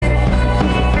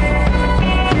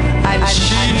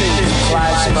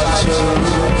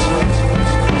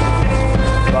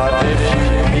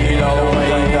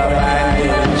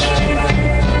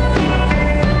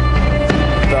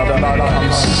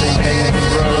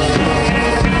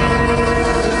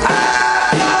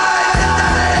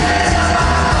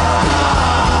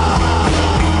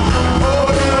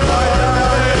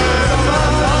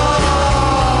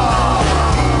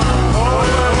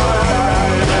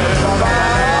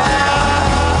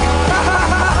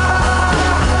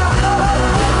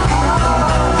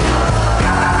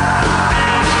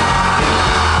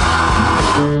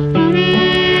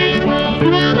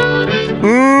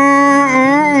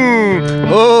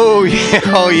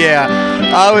Oh yeah,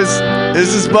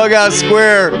 this is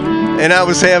BughouseSquare, and I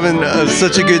was having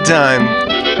such a good time,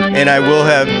 and I will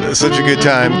have such a good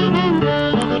time.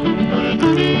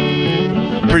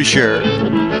 Pretty sure.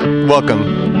 Welcome.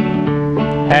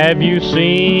 Have you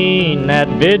seen that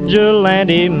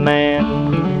vigilante man?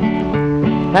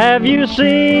 Have you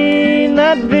seen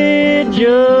that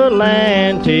vigilante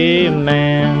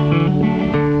man?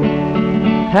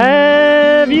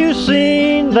 Have you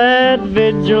seen that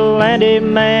vigilante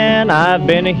man? I've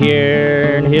been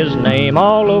hearing his name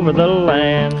all over the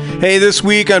land. Hey, this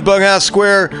week on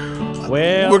BughouseSquare,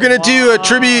 we're going to do a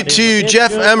tribute to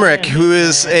Jeff Emmerich, who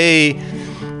is a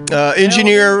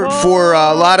engineer for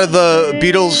a lot of the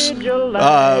Beatles'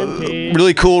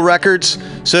 really cool records.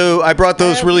 So I brought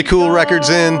those really cool records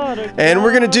in, and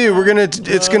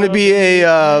it's gonna be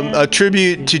a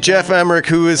tribute to Jeff Emmerich,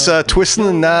 who is twisting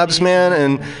the knobs,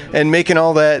 man, and making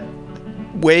all that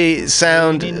way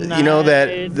sound,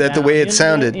 that the way it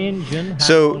sounded.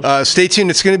 So stay tuned.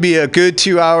 It's gonna be a good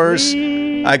 2 hours,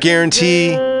 I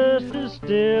guarantee.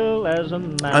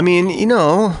 I mean,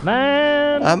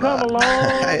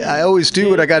 I always do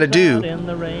what I gotta do.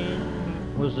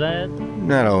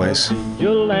 Not always.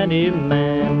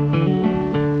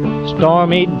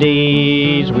 Stormy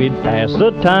days, we'd pass the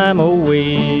time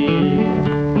away,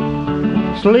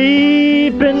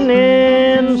 sleeping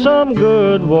in some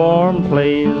good warm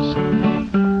place.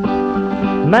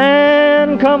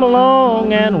 Man come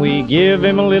along and we give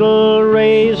him a little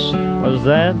race. Was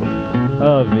that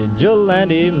a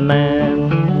vigilante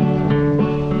man?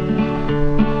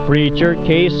 Preacher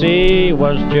Casey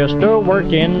was just a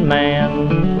working man,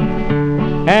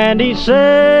 and he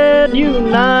said,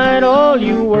 unite all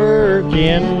you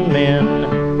working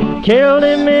men. Killed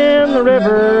him in the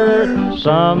river,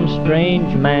 some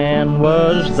strange man.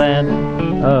 Was that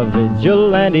a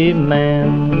vigilante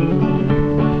man?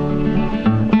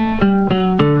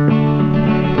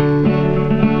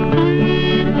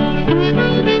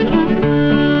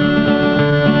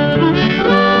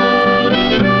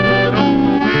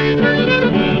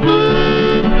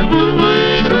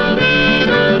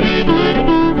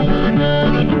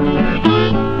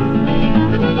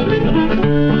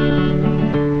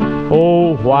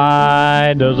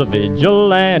 Why does a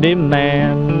vigilante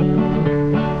man,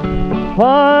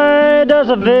 why does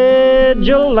a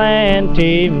vigilante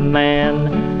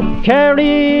man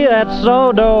carry that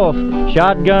sawed-off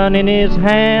shotgun in his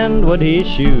hand? Would he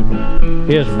shoot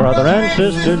his brother and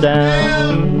sister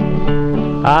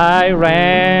down? I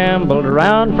rambled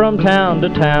around from town to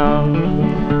town,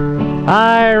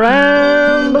 I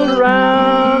rambled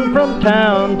around from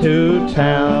town to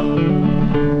town,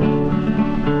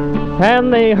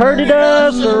 and they herded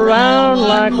us around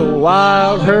like a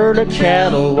wild herd of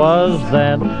cattle. Was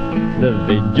that the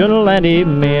vigilante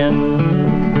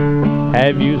men?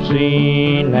 Have you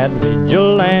seen that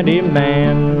vigilante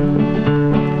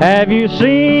man? Have you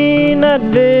seen that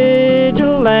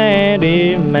vigilante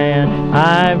man?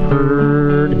 I've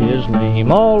heard his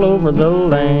name all over the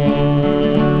land.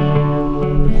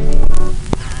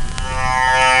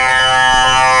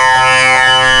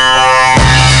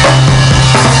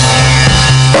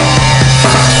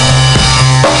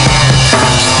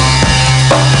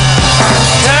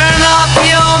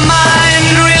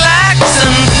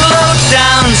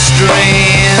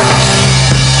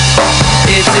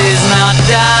 It is not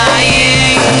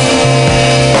dying.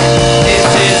 It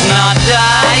is not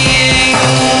dying.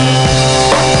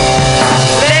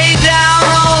 Lay down,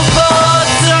 old boat.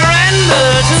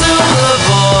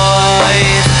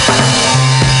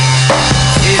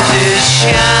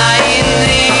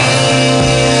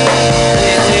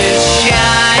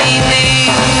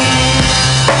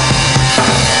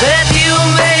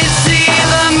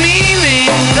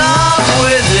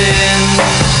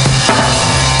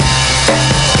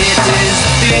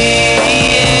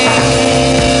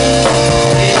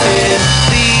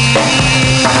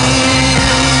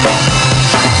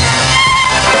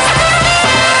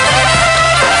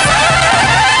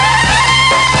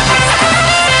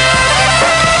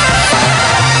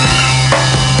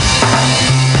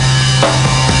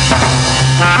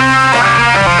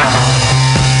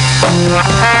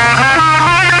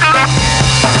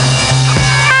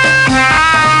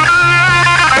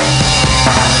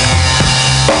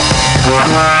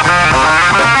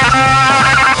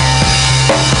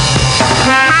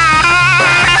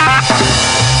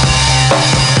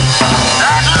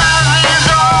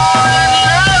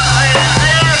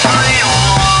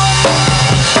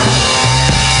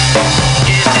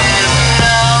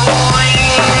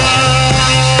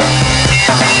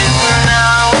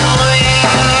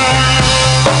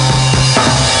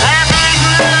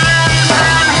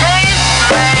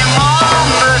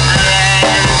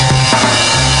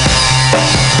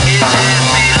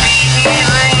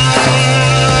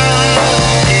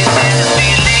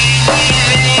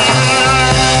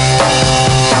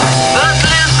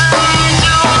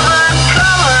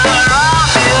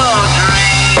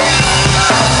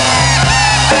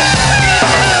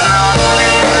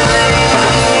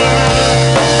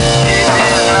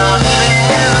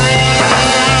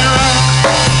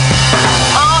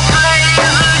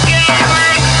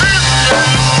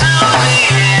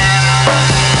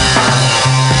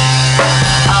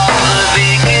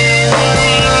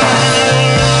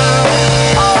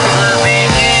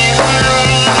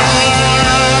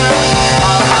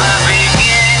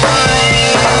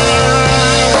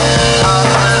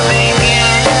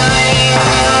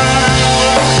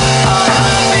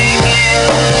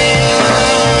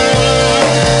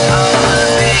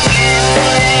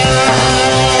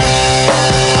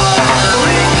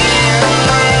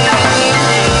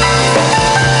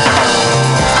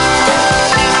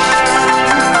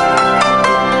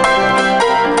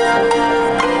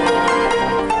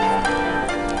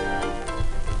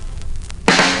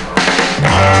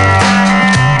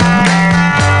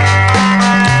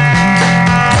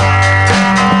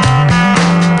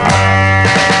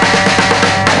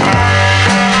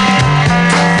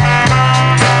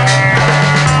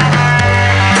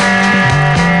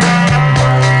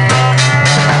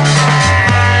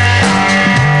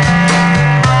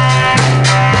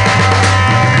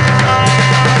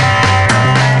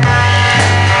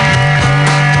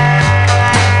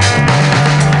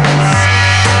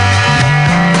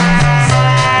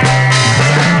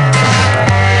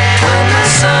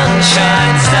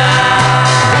 sunshine style.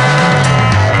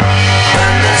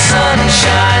 When the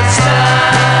sunshine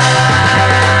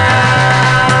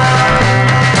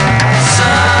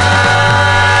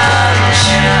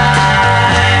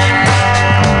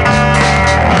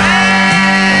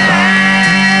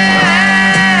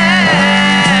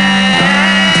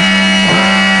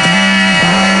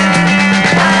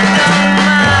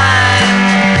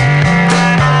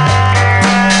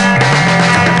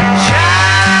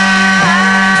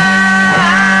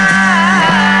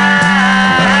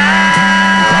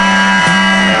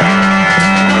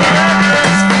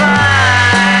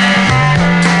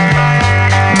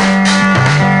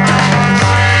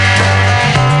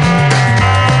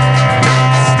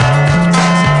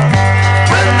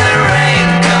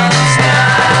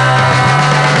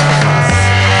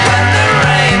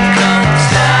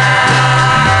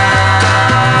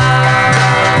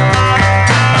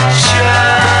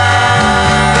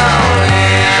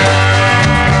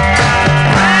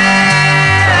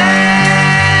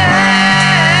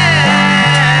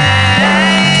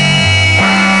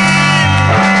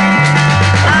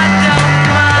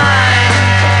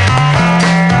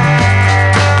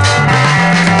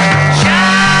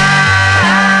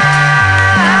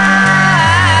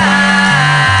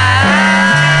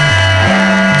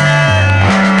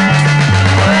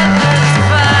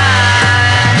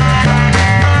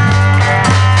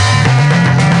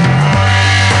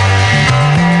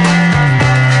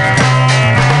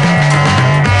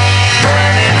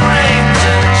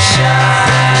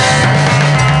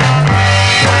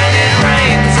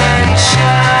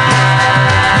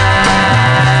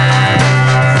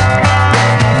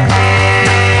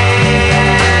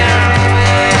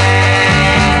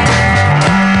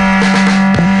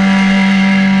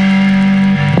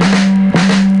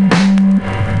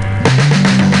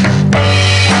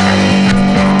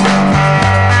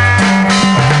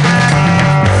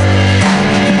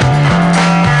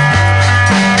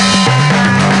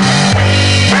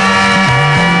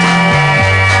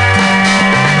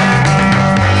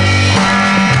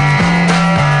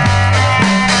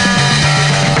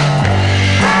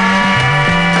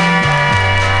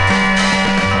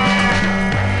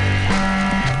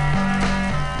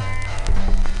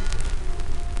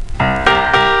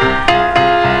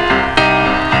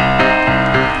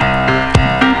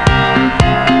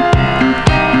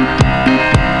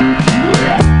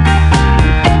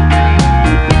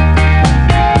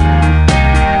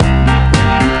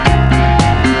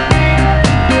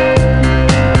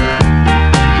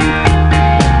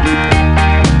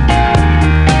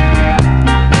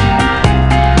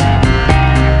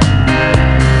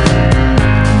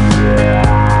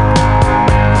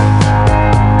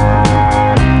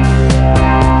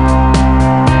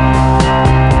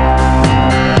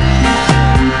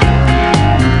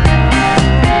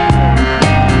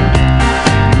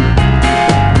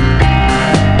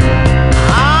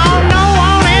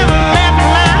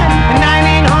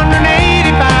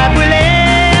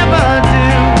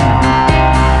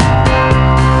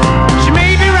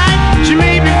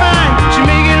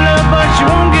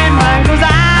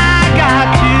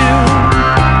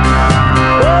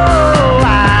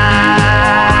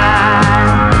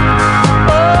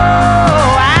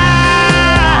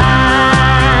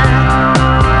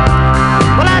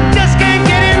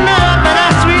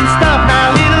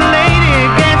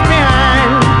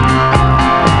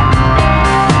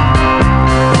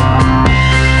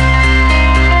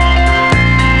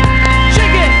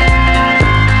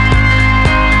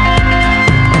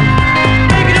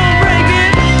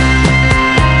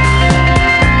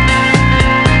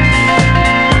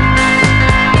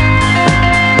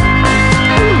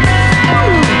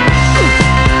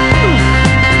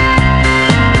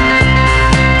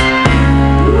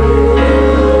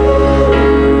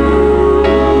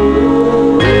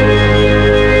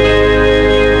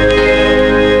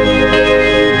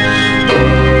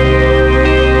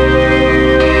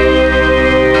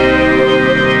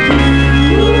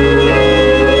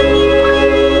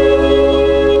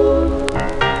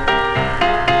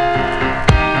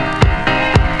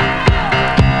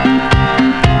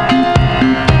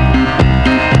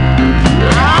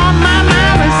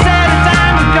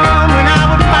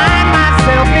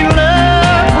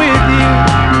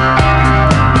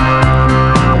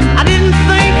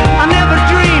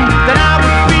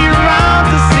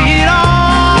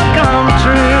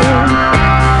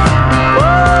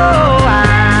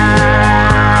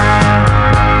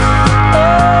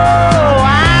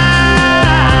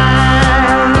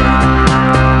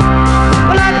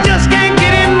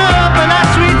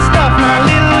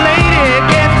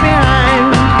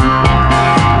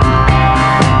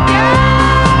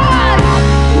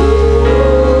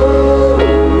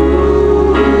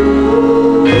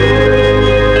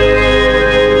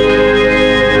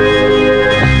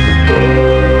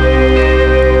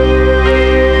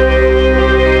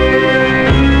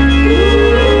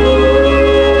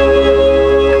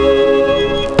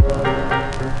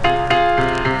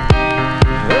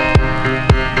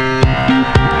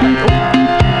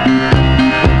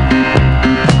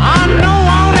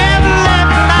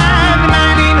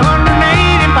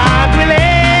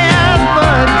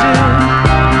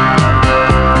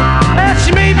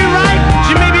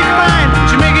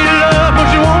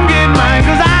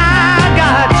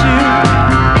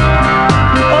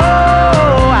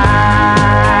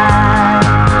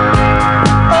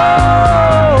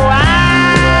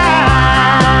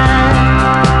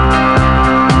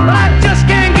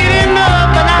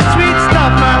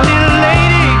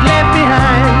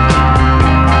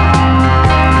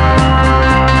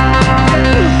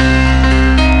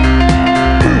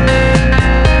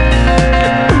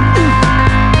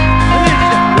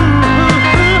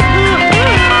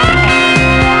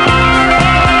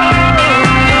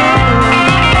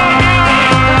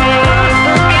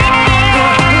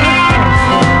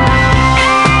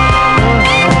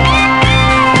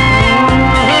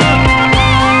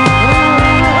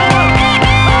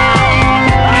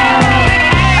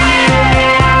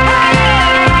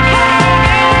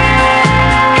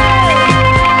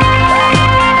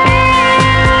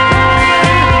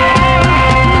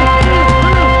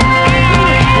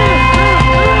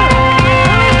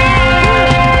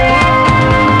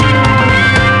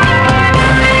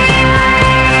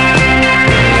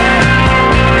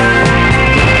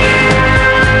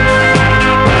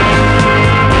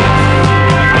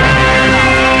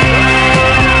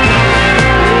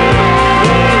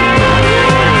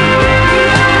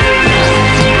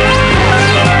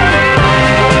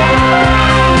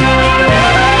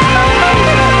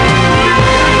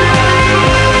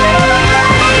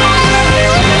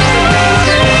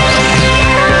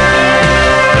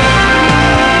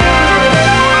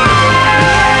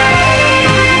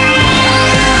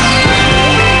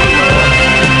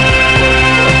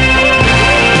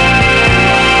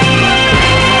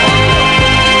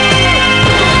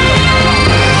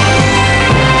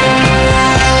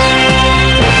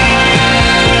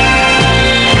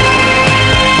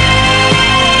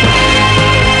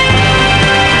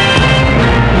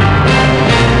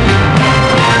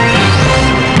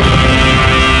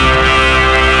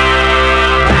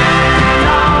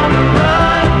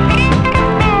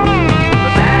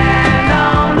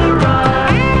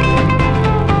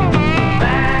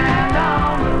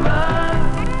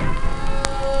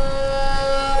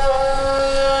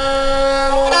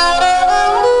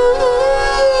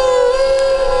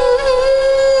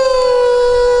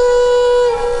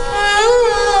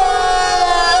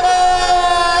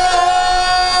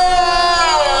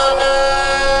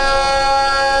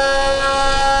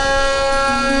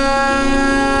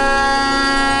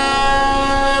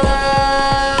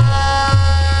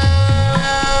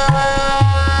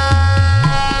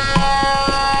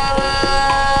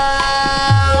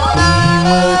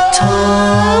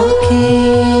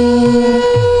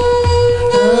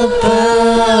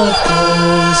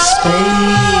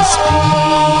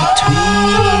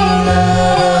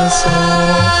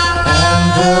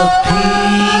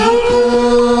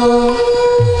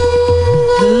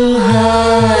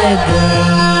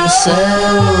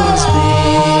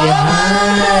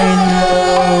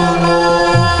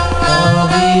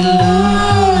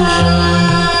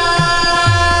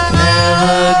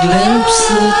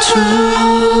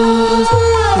truth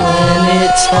when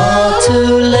it's far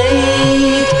too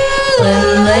late,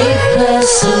 when they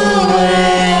pass away.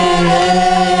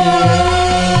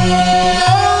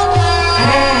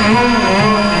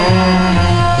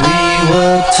 We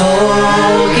were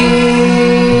talking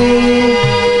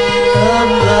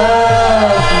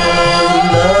about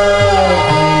the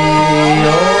lovely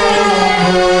old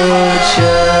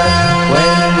culture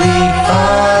when we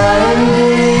find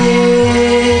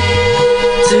it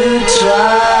to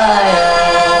try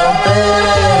our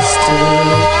best to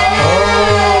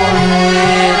hold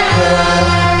it back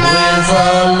with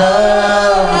our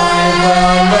love,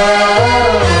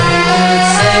 we could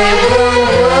save the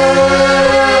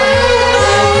world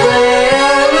if they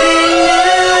only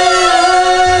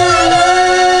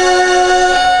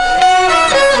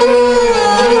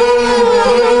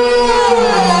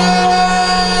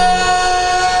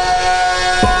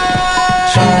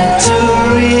try to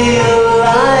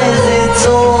realize it's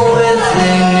all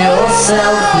within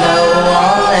yourself. No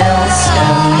one else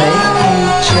can make you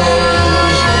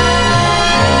change.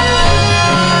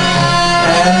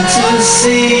 And to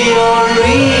see you're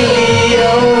really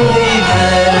only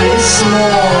very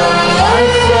small.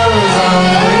 Life goes on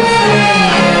within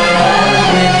you and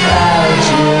without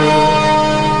you.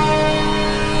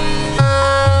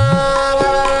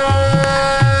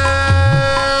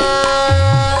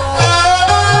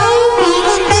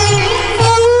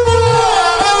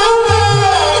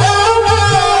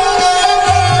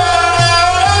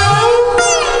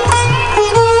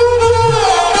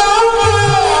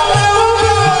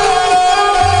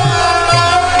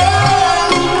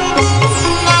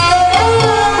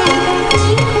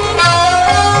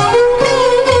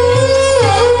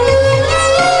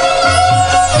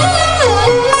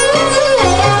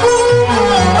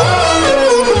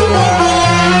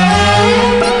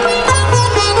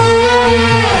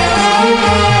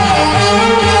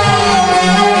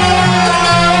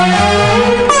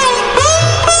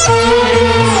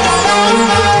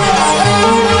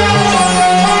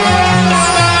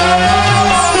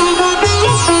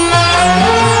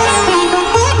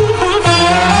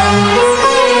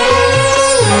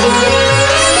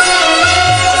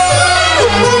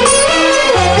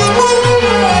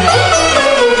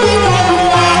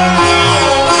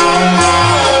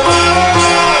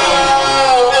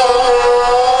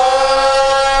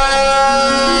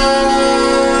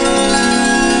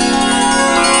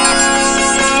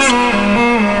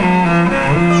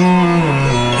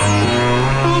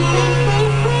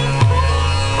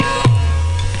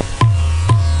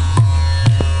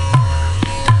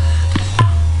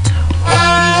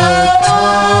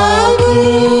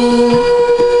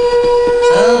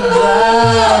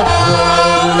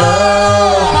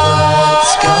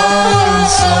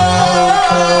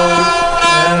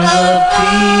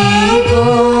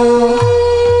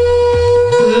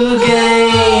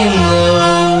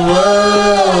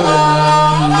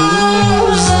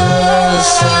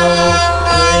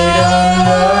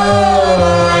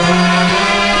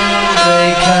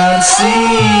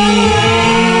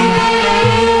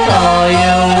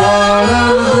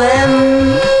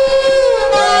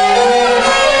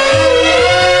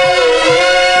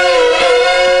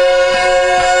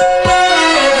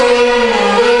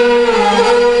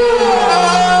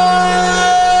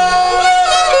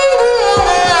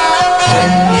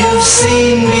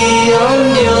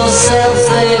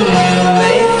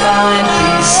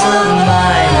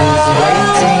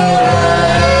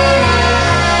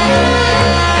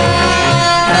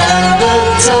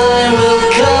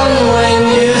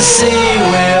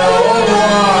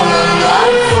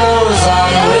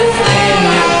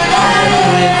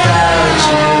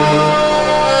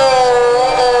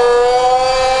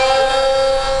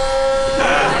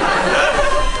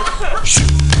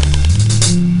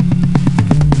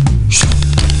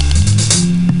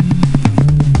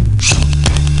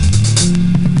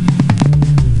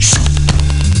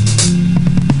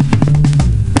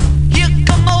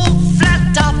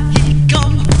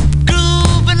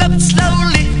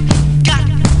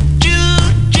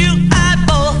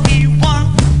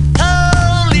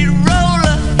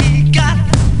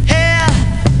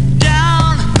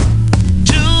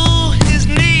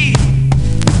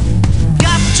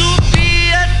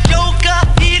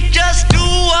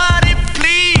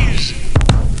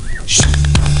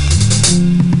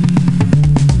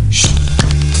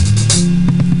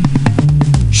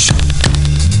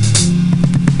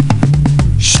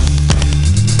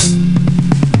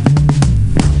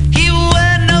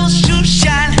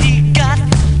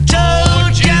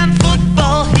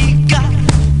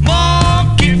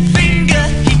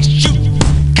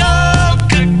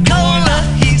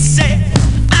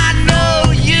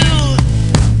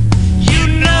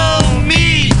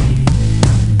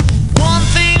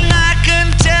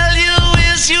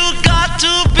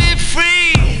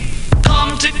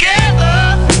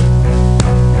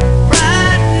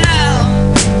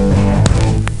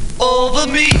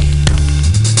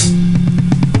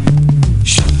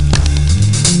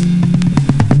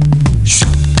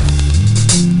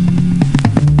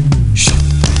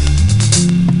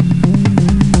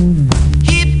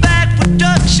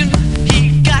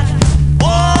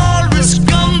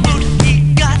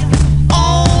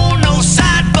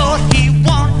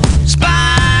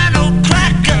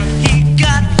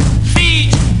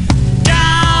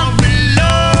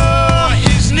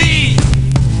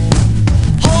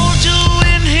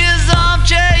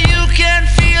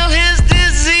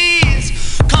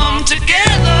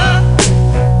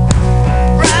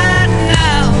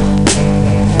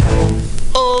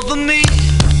 over me.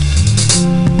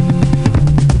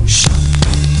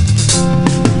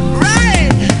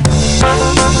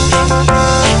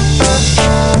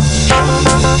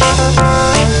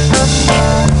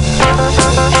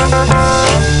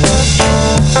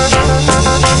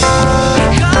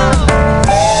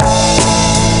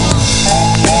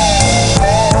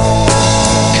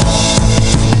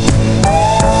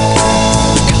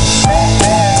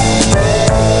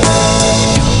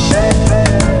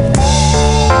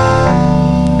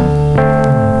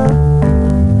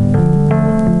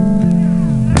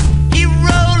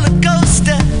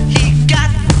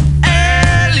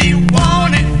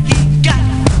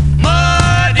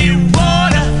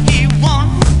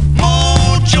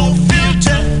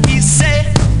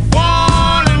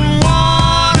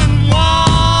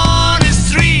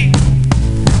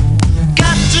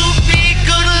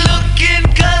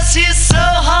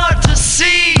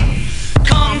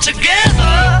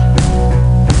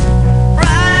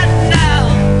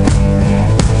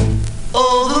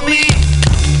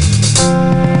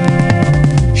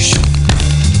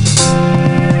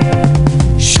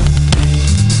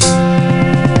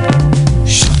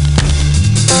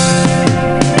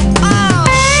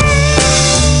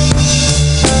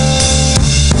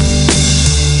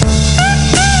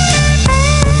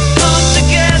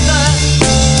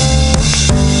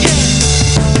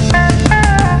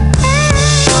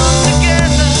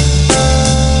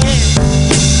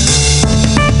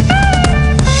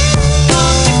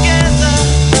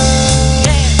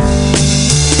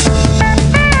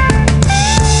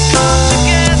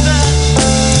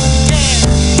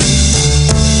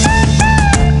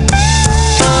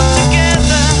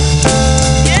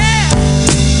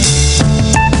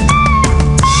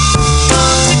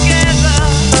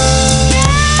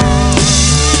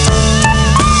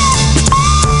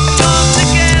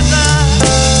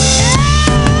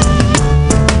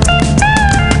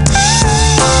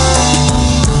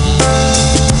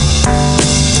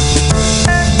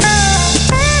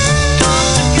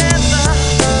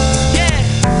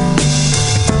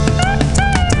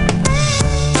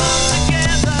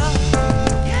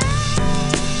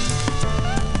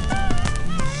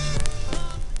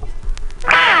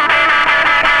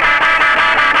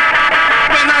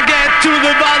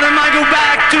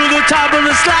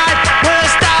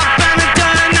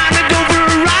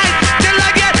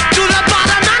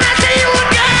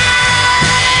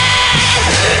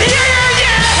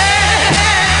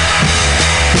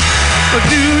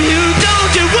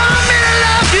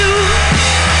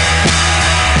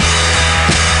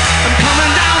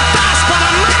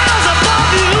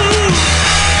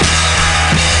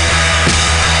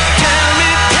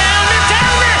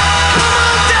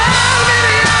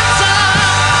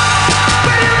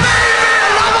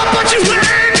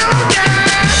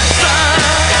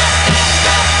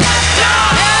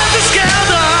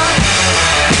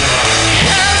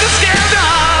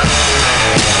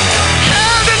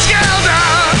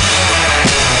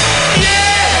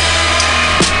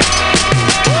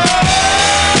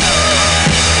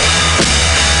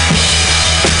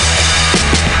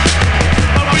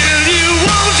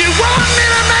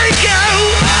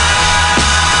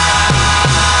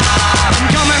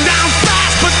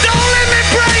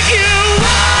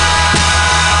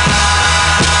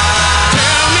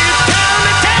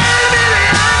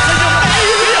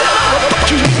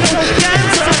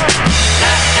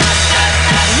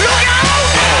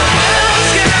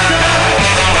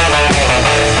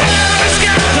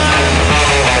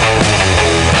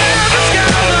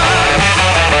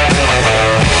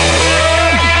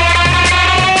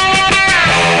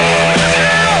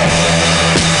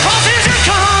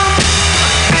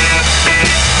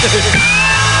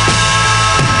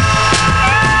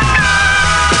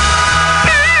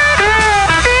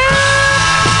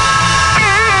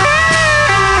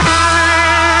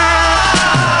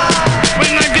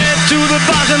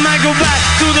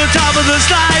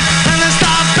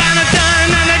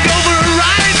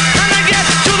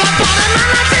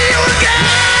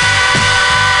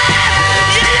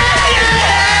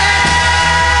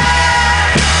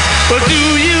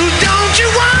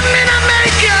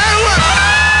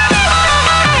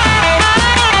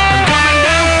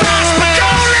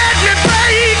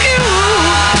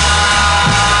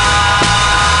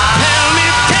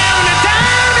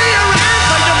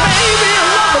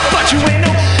 You ain't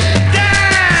no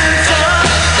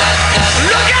dancer.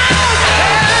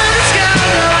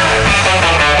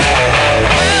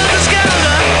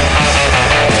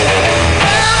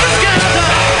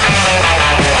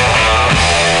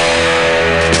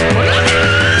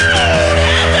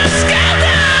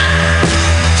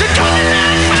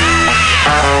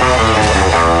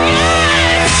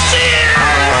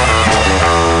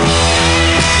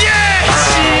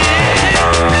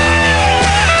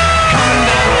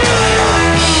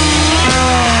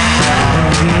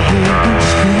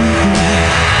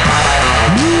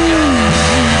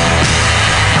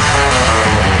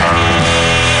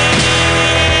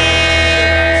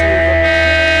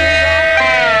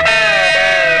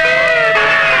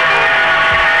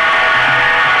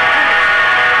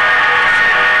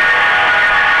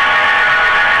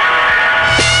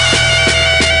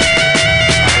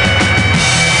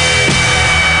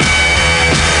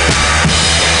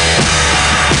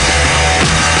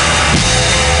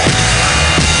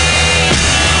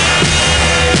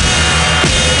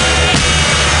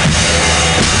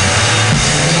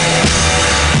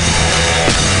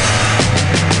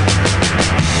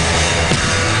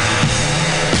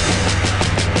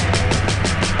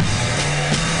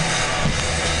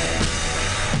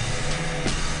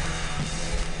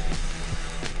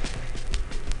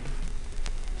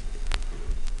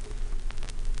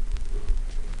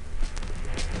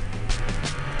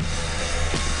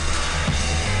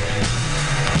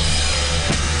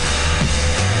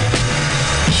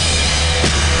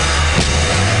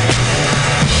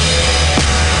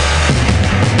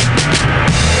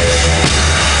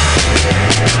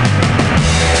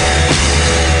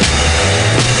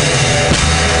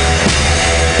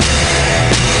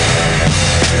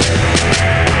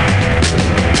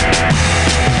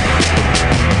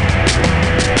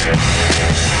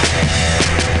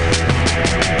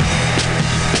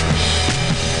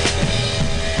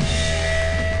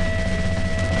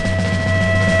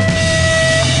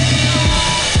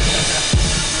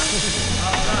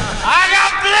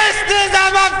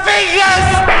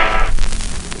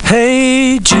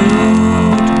 Hey Jude,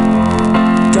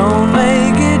 don't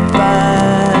make it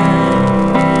bad.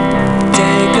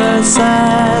 Take a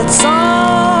sad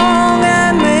song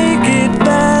and make it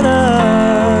better.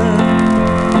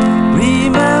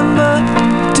 Remember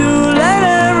to let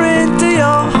her into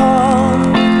your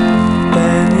heart.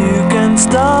 Then you can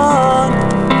start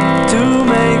to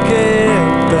make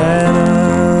it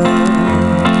better.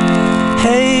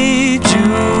 Hey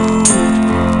Jude,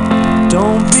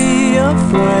 don't be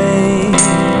afraid.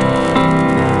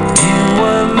 You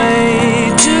were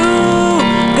made to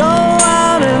go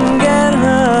out and get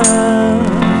her.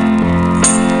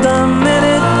 The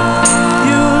minute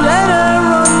you let her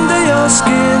under your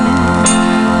skin,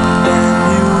 then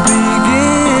you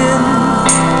begin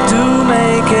to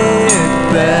make it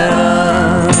better.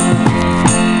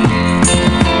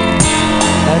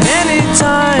 And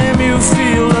anytime you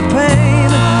feel the pain,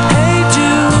 hey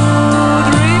Jude,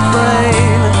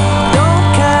 refrain. Don't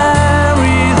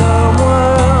carry the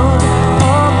world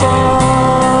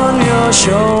upon your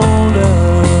shoulder.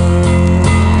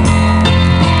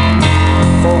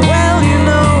 For well you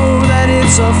know that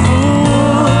it's a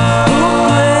fool who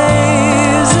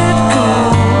plays it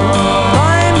cool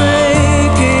by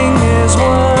making his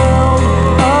world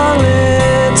a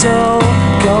little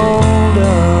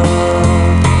colder.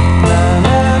 Na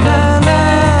na na na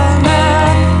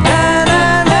na na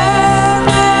na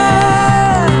na.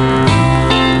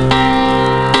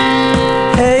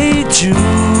 Hey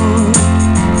Jude,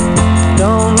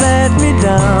 don't let me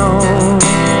down.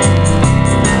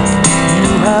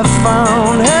 You have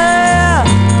found her,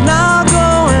 now go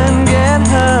and get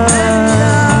her.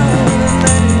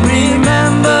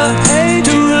 Remember, hey,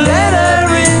 to let her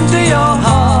into your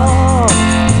heart.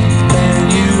 Then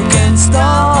you can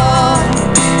start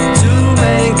to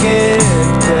make it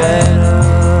better.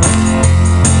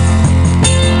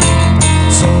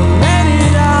 So let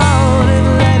it out and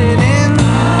let it in.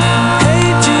 Hey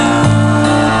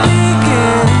Jude,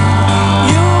 begin.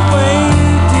 You're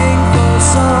waiting for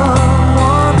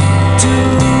someone to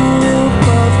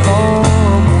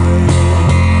perform with.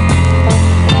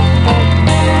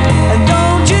 And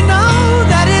don't you know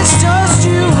that it's just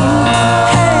you?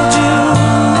 Hey Jude,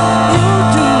 you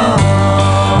do.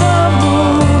 The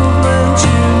movement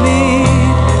you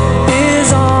need is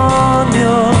on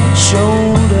your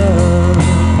shoulder.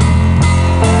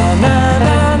 Na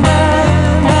na na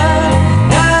na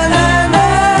na na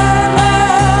na na,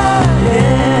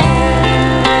 yeah.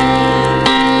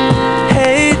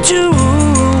 Hey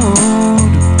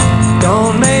Jude,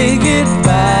 don't make it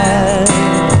bad.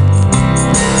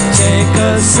 Take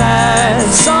a sad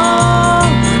song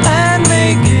and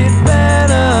make it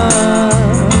better.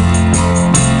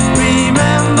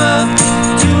 Remember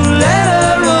to let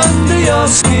her under your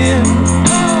skin.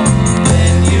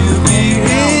 Then you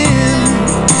begin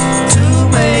to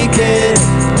make it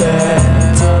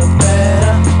better,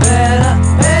 better, better,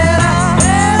 better,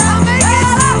 better, make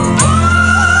it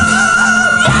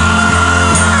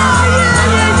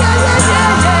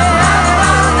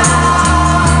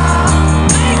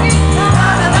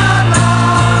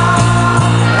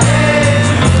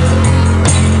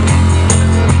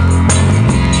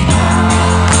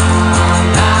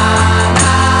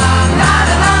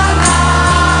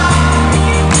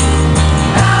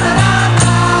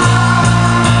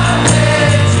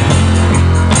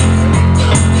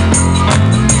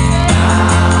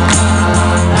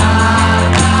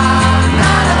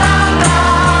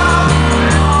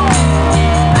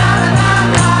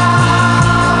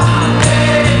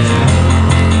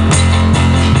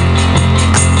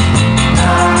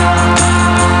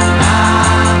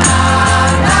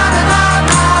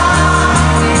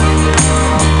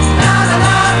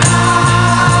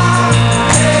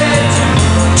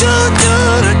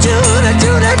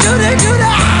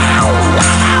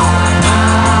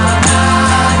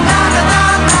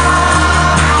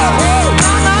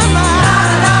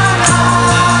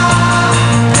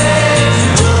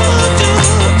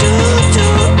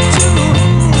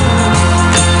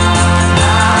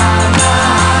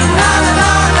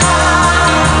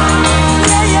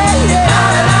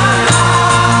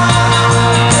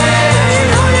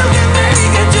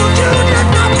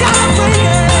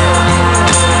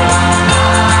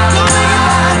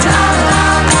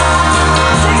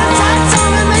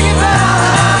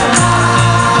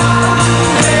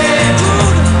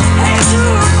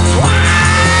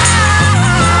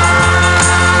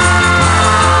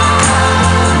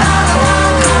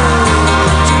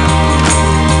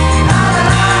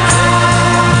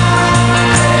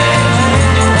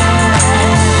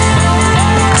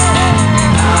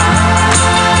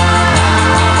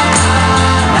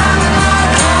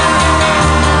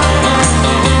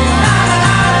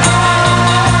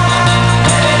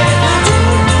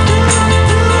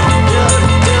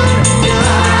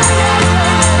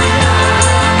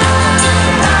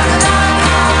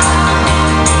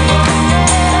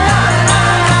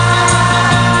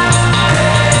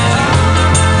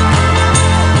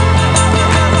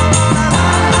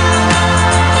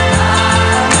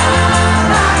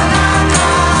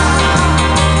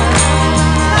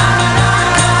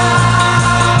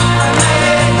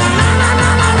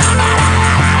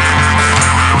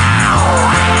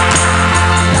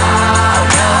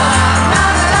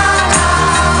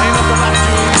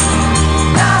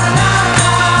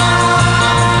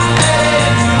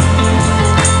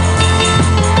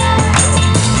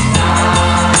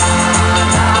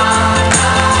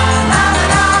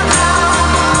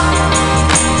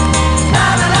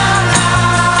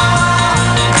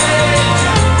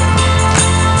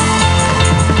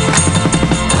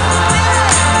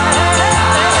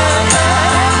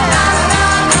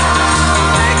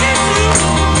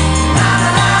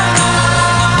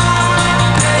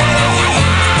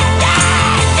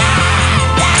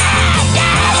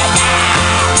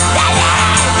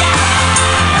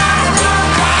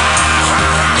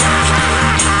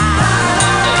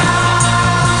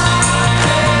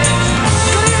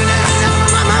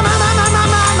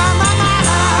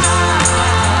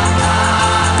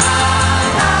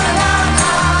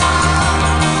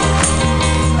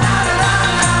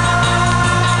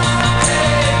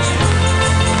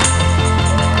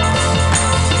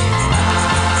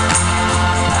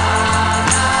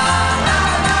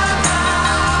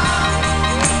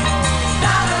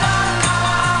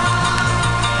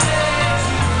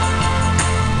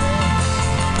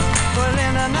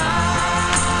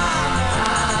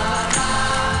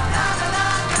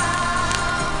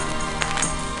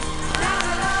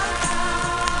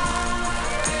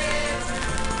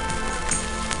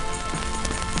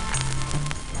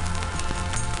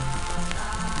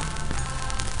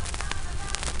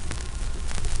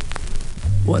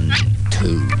 1,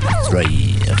 2,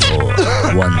 3, 4.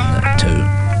 1, 2.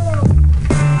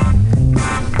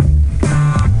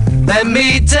 Let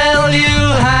me tell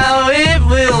you how it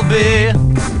will be.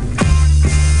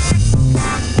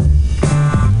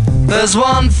 There's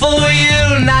 1 for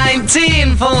you,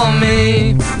 19 for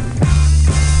me.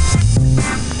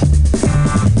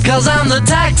 'Cause I'm the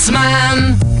tax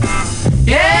man.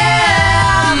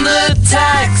 Yeah, I'm the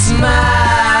tax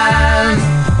man.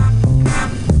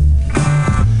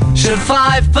 Should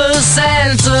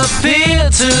 5% appear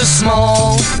too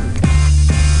small?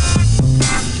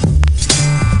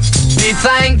 Be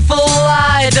thankful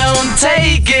I don't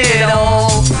take it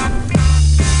all.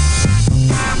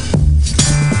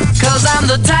 'Cause I'm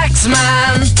the tax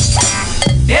man.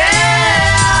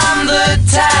 Yeah, I'm the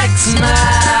tax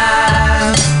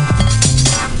man.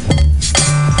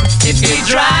 If you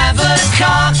drive a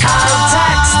car, I'll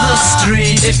tax the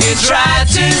street. If you try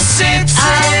to sit,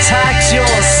 I'll tax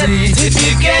your seat. If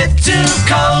you get too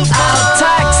cold, I'll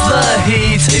tax the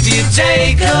heat. If you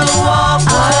take a walk,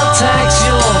 I'll tax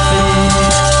your feet.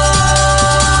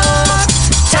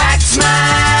 Tax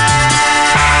man.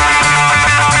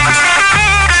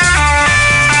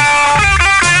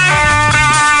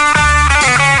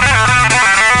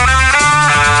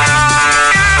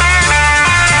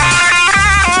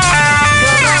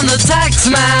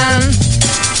 Man.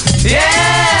 Yeah,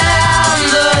 I'm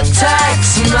the tax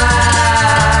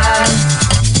man.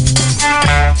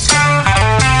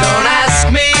 Don't ask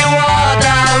me what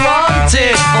I want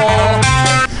it for.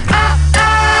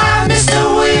 Mr.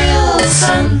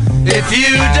 Wilson. If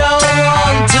you don't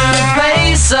want to pay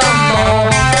some more.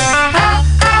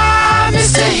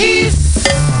 Mr. Heath.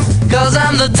 'Cause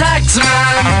I'm the tax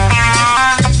man.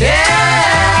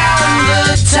 Yeah, I'm the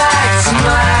tax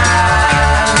man.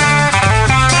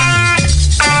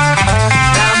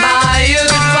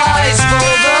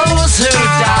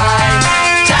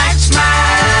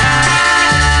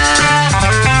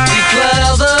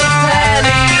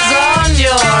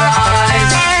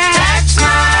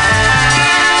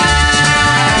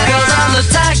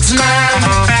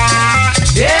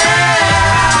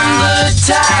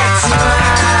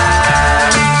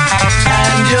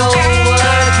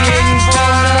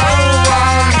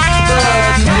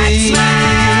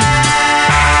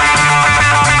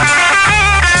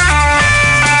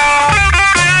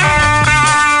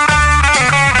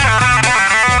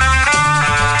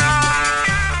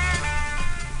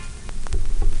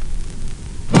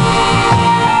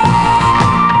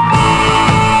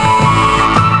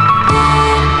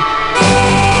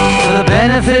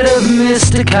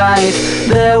 Mr. Kite,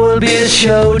 there will be a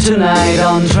show tonight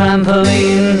on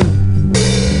trampoline.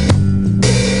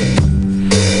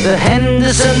 The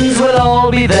Hendersons will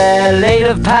all be there. Late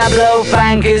of Pablo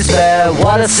Frank is there.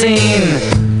 What a scene!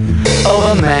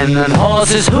 Over men and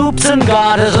horses, hoops and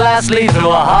garters, lastly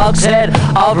through a hogshead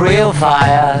of real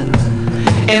fire.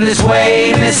 In this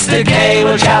way, Mr. K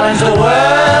will challenge the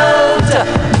world.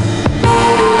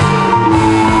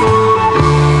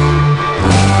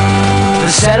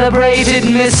 Celebrated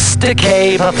Mr.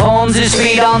 K performs his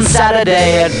feat on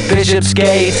Saturday at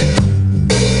Bishopsgate.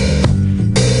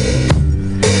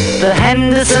 The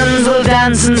Hendersons will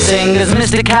dance and sing as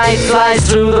Mr. Kite flies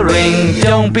through the ring.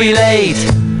 Don't be late.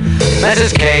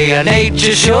 Messrs. K and H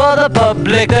assure the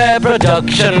public their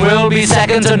production will be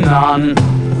second to none.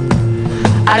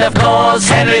 And of course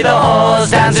Henry the Horse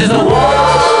dances the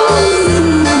waltz.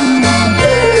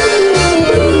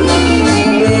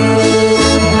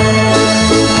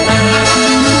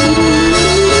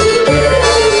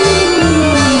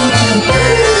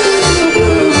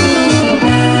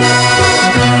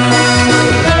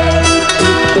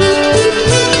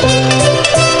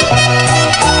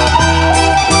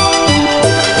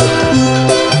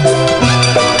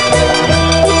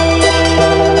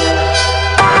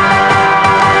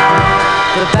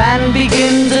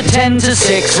 Begins at 10 to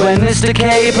 6 when Mr.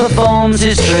 K performs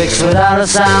his tricks without a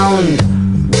sound.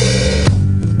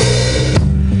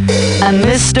 And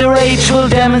Mr. H will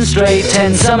demonstrate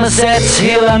 10 Somersets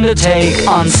he'll undertake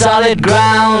on solid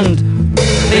ground.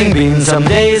 Having been some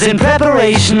days in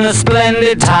preparation, a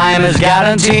splendid time is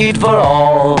guaranteed for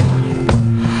all.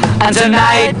 And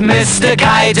tonight Mr.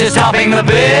 Kite is topping the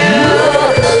bill.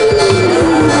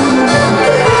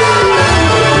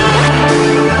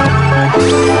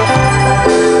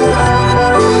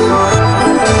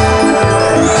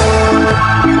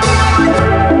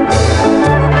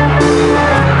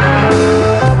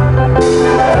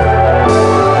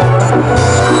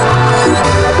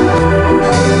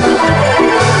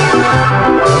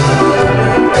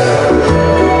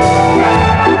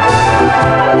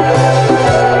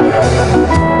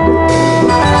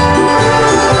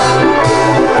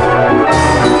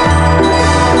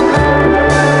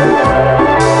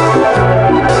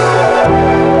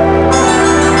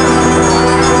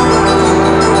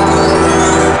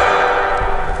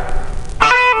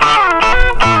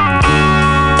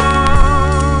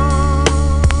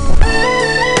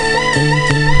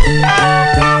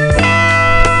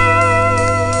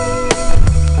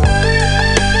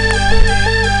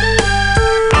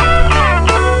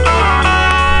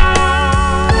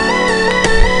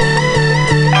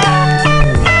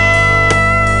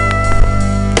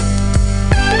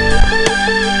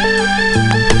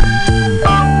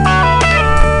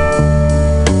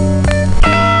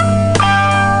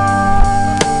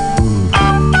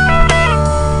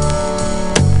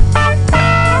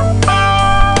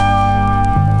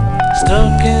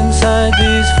 stuck inside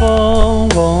these four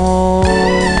walls,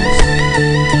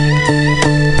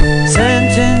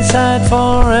 sent inside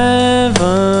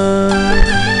forever,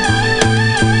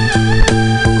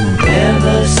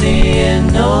 never seeing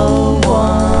no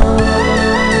one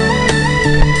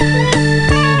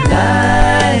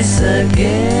nice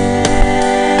again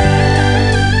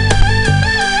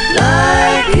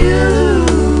like you,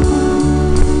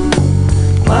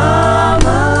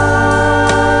 Mama.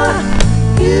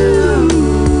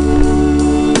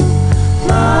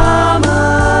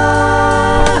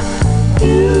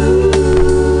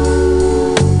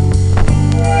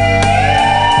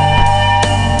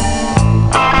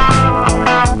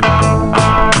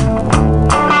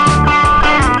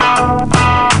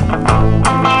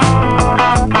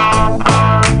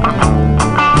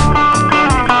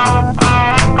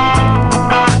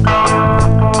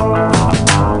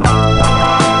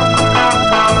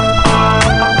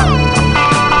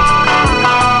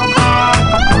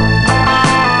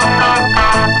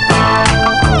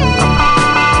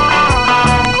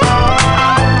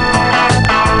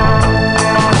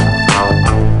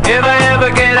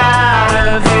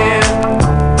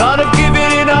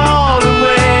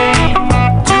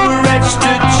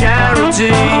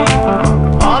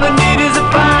 All I need is a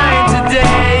pint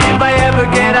today. If I ever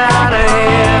get out of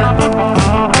here,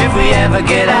 if we ever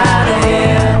get out of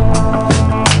here.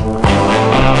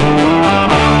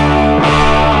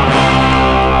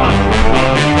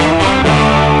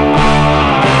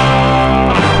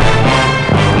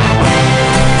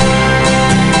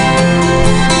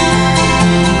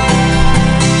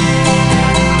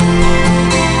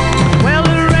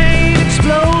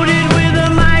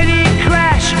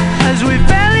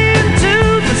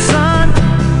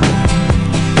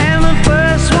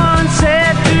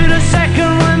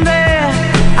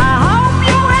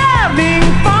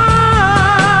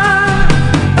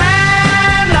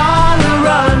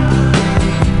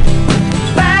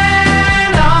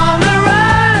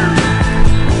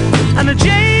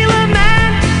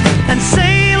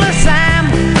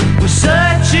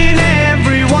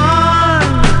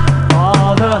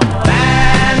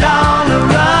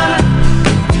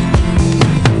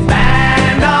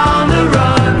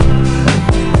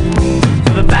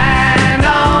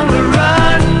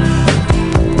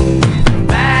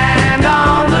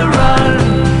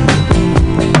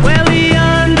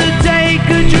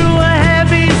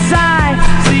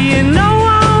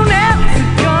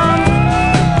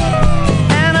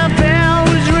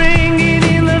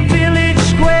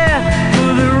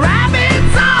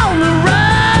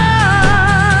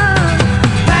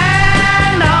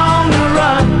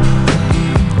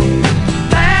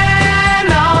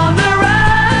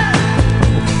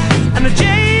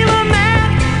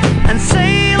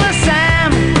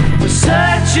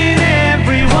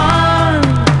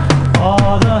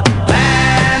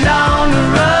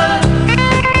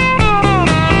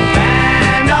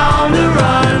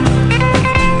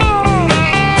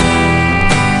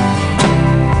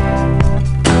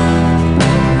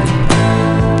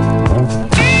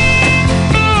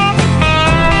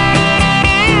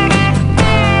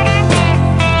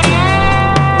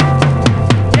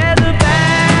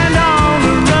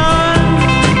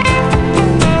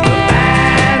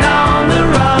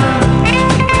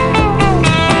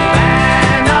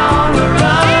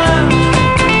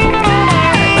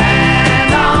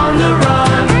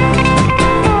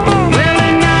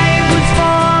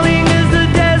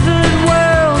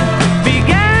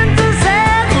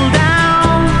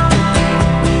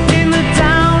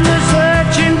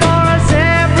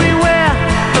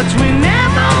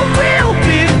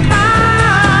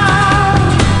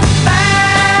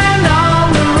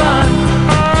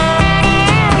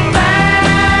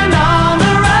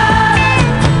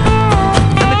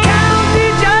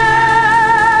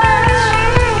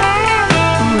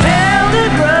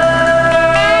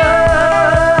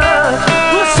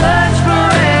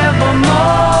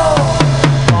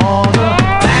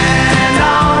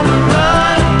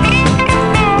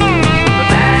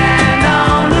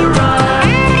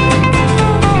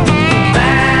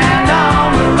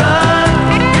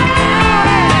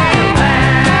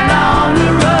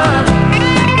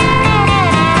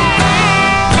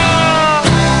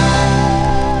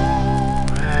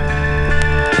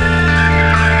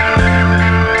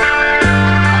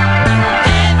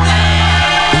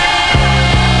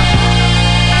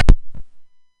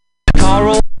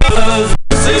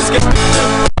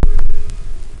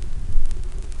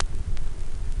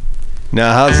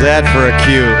 Now, how's that for a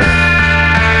cue?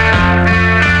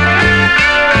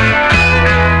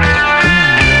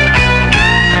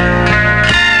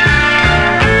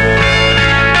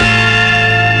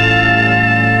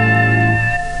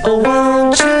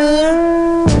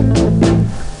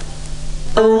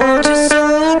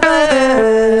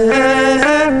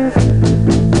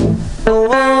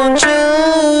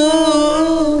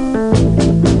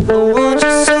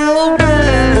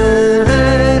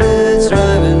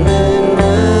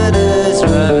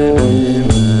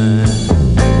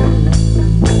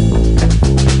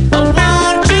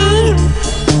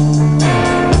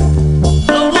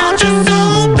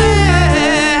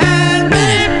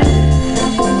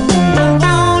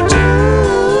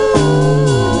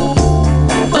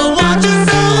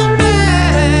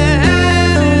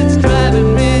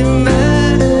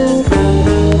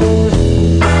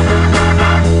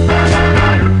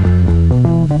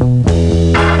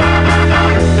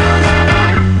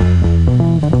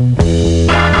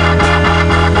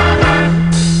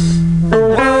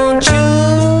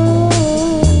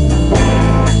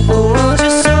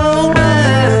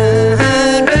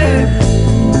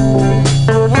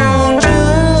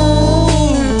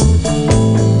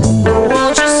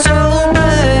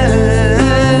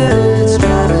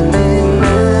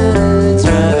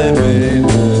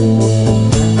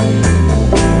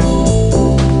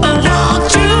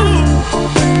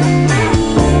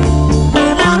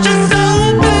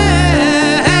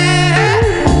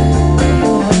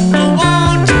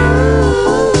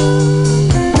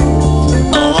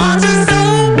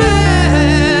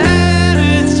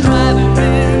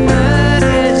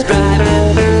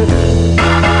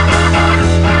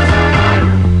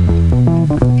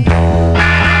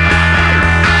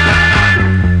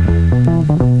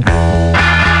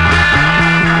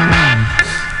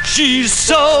 she's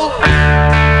so.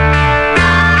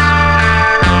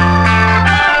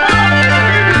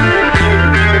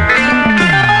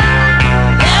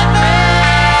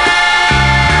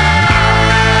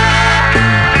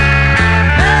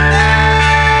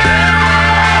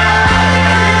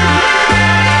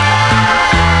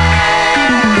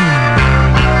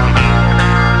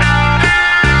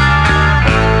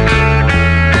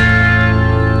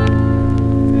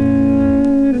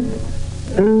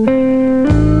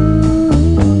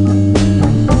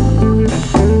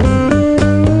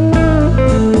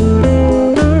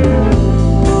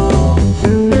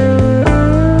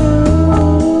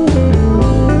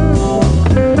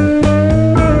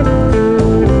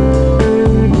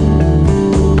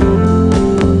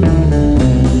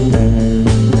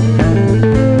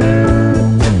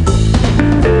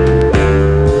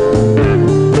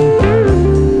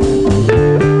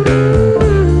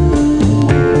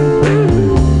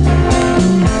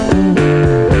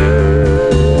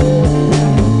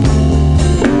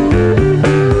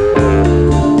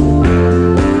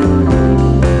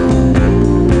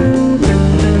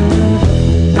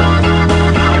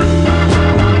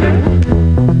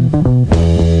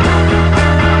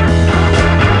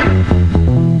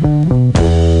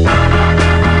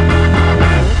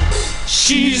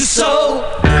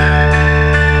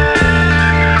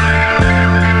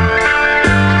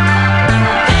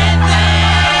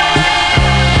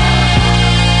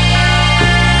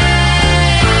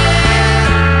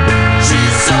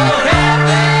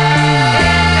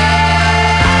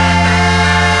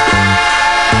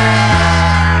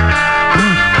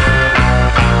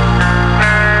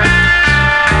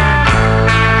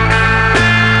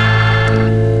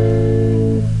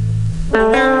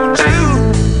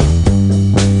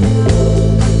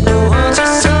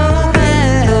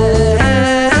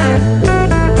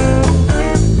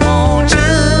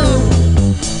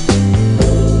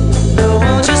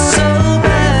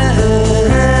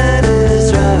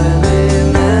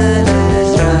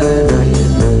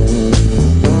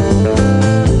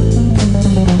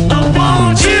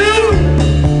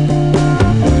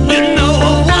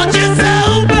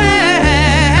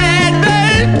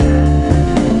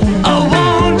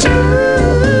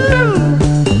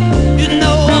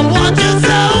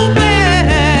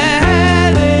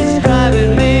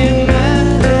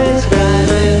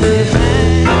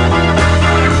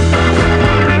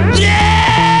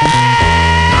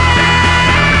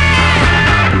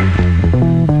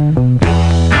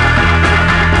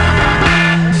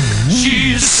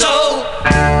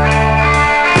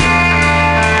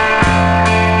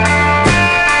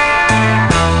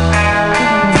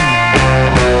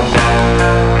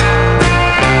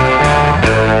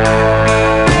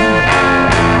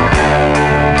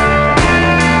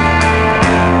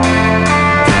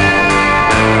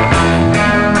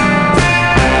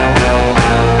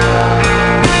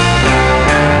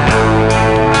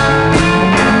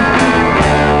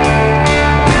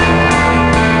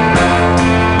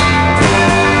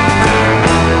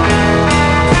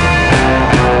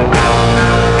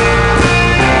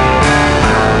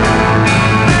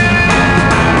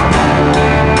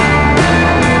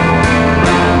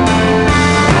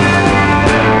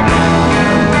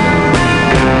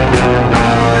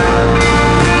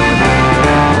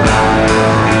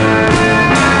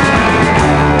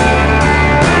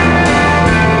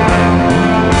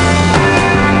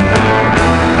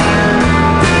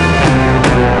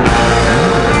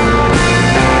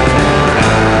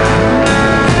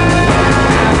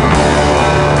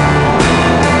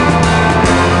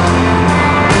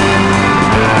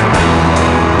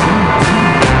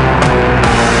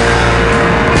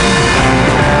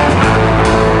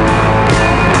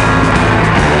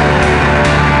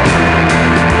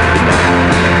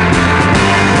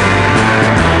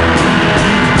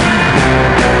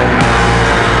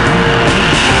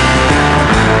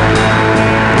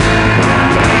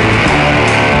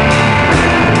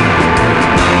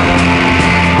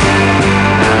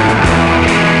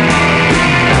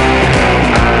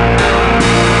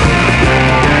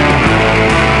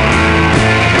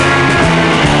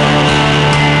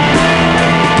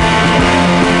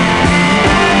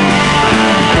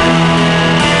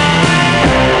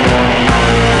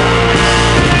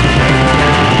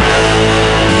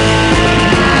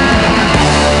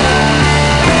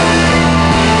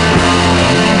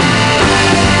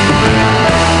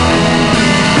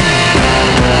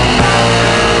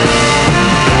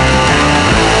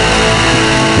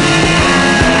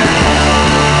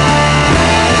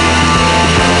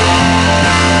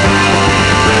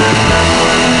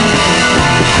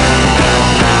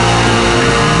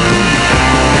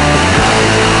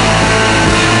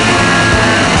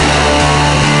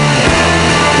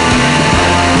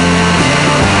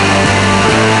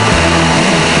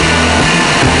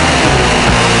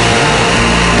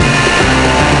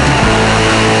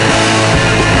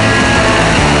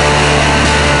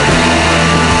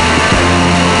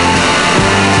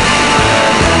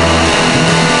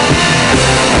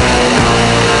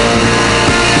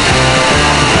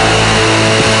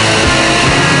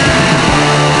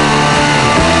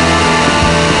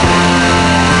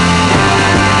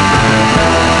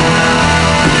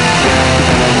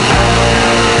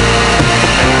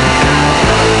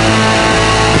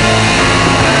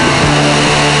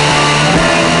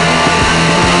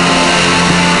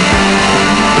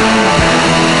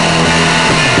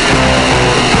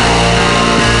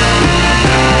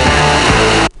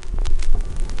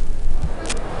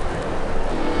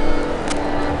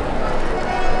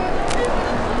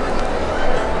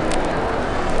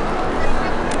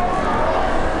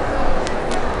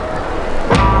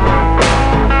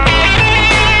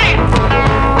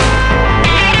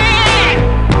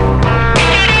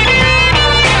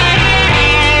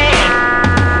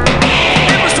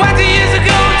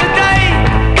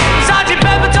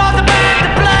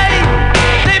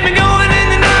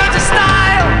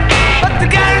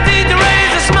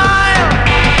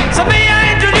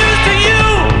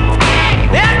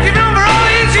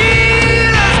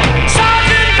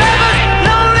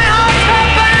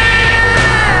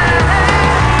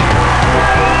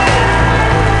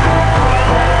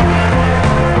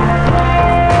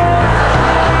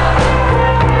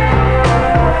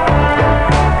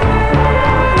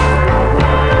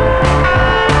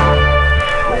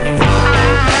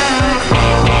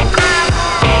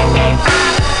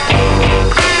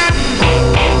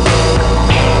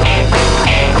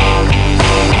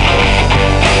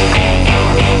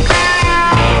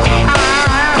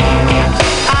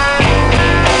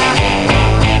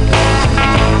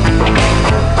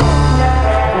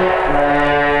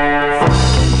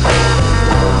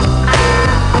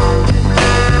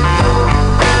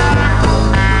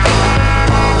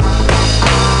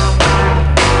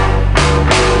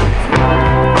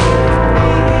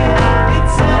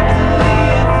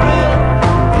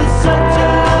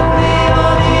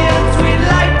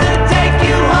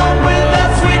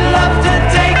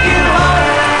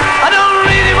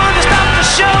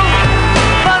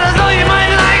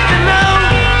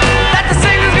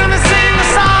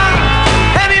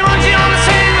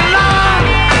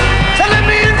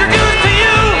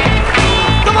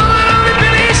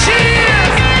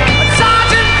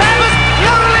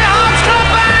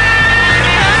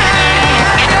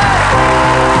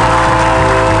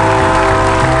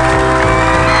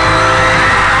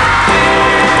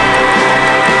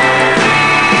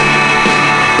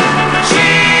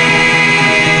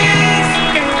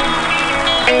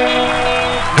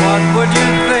 What would you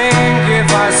think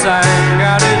if I sang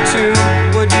out a tune?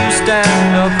 Would you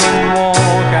stand up and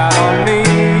walk out on me?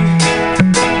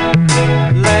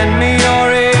 Lend me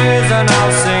your ears and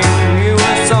I'll sing you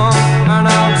a song, and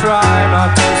I'll try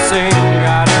not to sing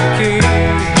out of key.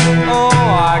 Oh,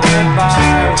 I get by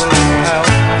with a little help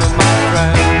from my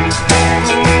friends.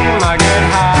 I get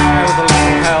high with a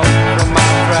little help from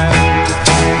my friends.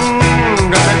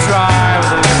 Gonna try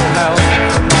with a little help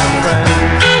from my friends.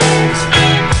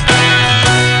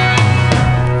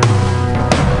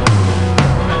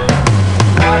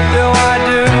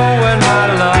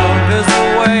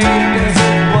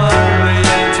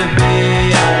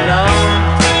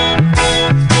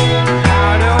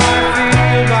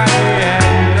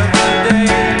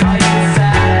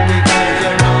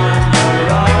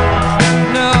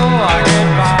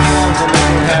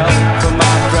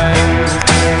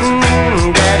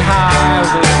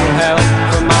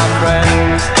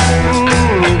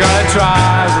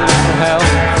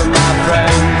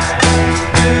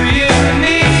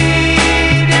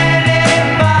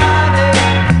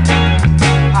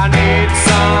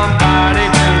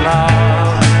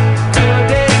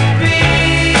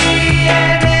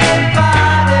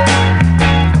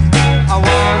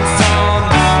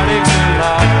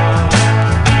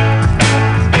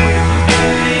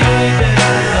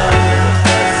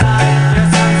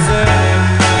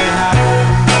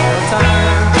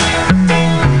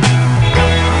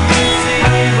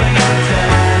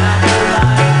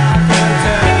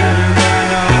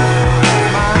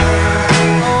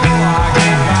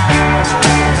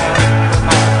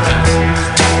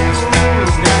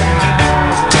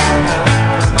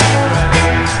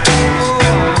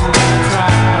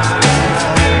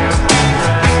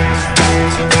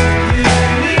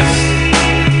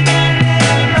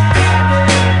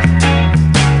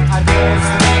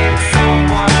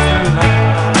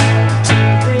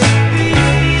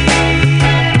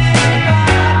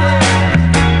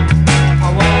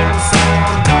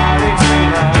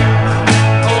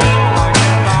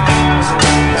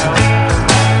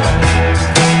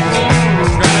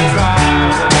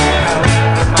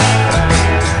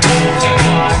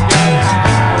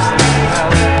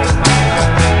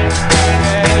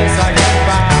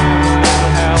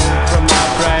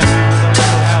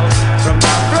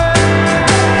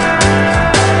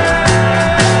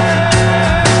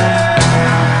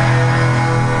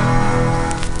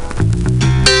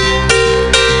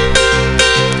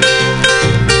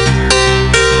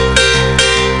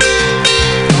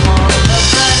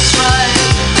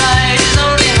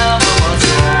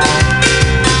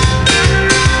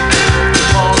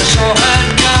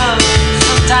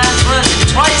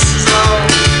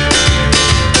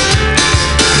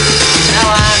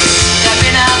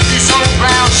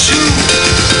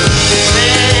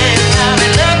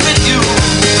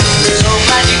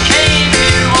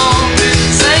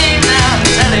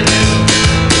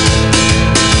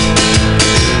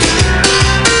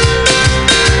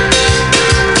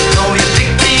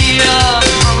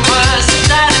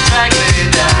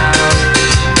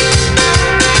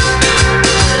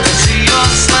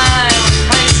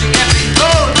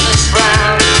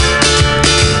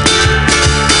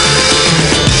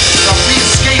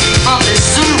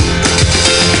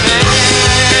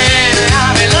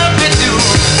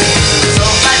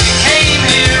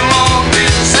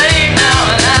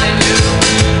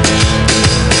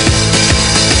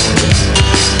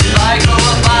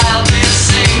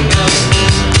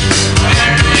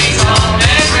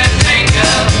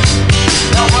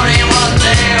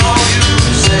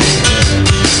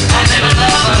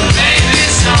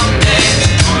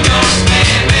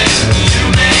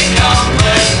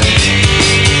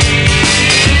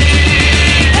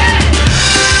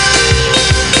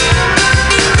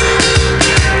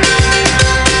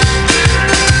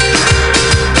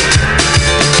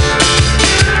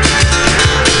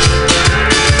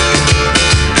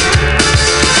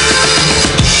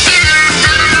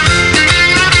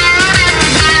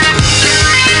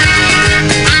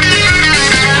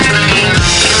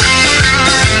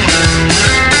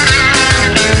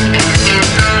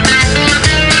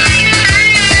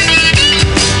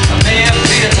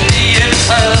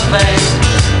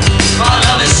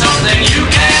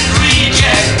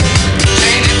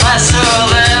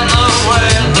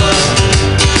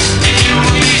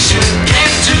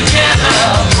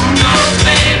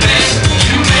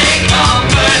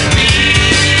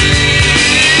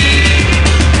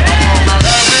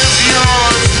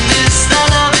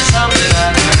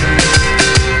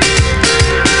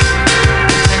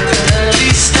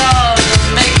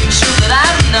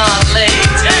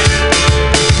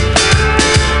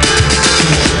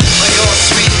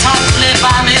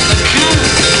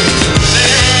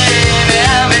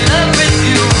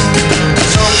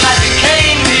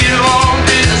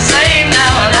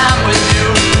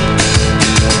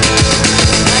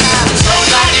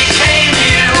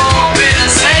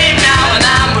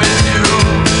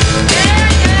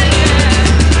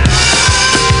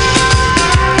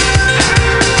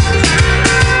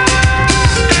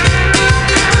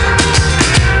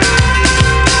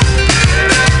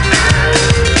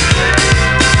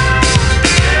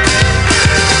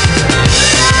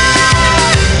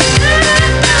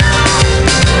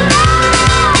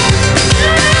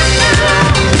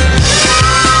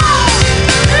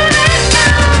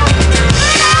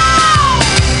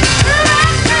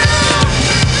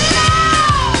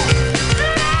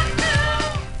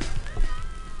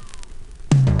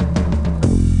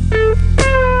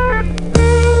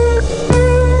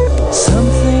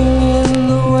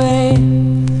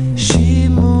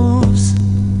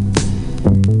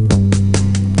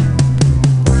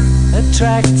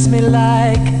 attracts me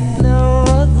like no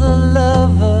other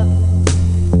lover.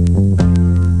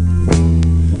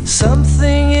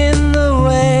 Something in the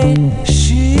way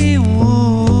she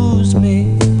woos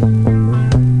me.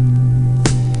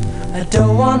 I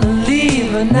don't wanna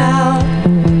leave her now.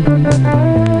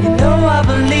 You know I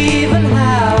believe in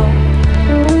how.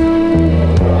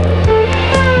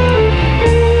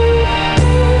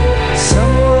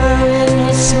 Somewhere in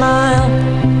her smile,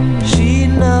 she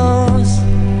knows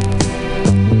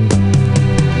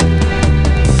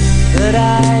that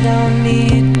I don't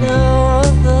need no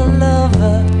other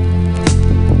lover.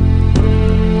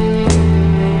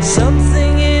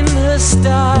 Something in her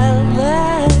style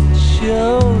that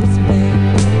shows me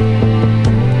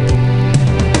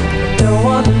I don't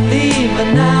wanna leave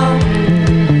her now.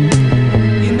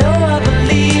 You know I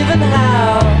believe in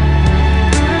how.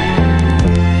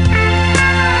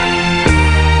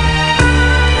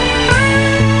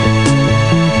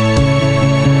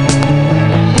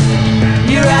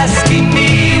 You're asking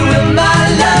me, will my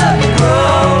love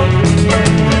grow?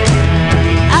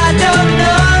 I don't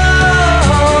know,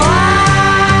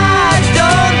 I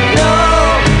don't know.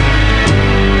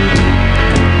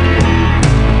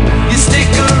 You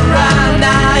stick around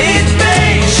now, it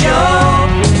may show.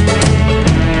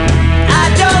 I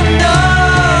don't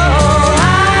know, I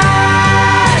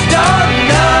don't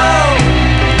know.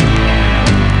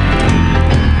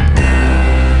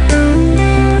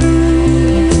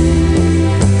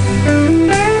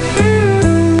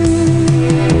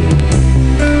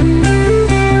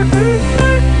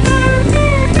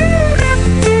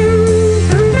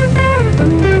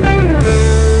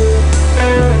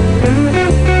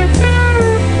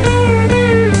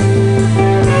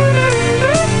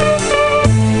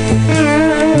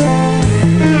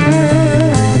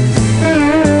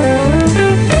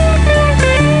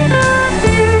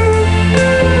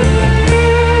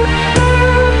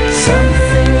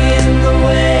 Something in the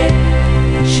way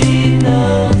she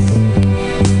knows,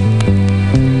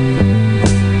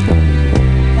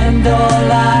 and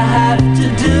all I have to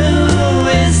do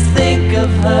is think of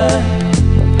her.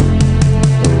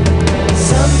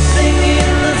 Something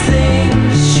in the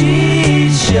things she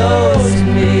shows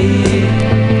me.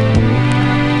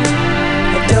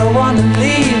 I don't wanna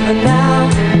leave her now.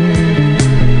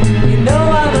 You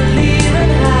know I believe in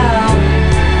how.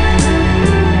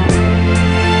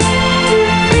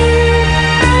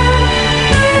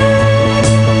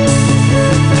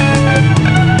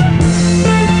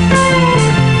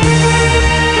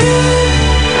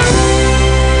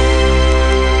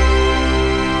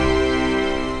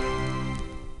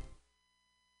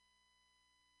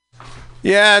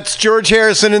 Yeah, it's George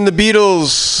Harrison and the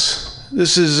Beatles.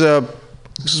 This is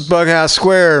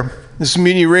BughouseSquare. This is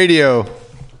Mutiny Radio.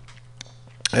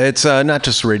 It's not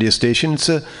just a radio station. It's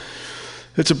a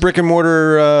brick and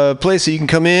mortar place that you can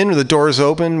come in with the doors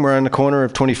open. We're on the corner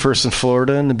of 21st and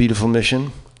Florida in the beautiful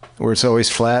Mission, where it's always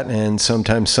flat and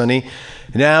sometimes sunny.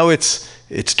 Now it's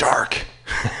dark.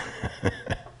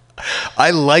 I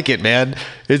like it, man.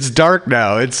 It's dark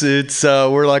now. It's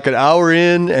we're like an hour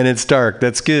in and it's dark.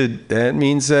 That's good. That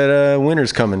means that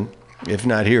winter's coming, if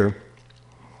not here.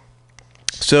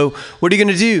 So what are you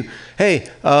going to do? Hey,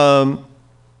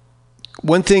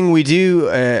 one thing we do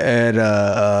at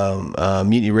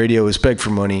Mutiny Radio is beg for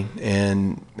money,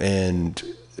 and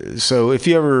so if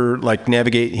you ever like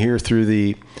navigate here through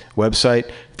the website,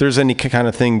 if there's any kind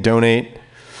of thing, donate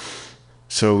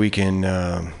so we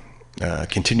can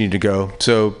continue to go.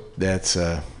 So that's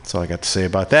all I got to say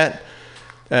about that.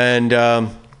 And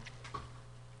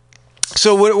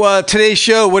so what today's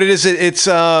show, what it is, it's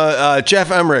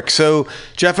Jeff Emmerich. So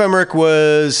Jeff Emmerich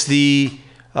was the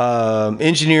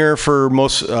engineer for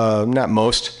not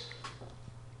most,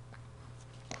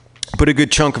 but a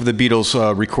good chunk of the Beatles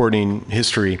recording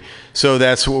history. So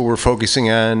that's what we're focusing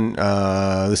on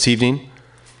this evening.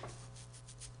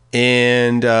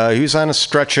 And he was on a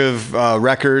stretch of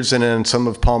records and then some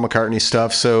of Paul McCartney's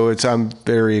stuff. So I'm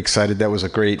very excited. That was a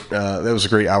great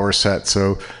hour set.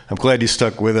 So I'm glad you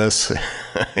stuck with us,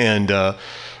 and there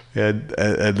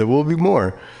will be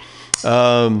more.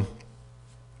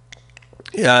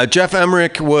 Jeff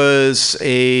Emmerich was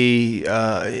you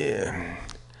got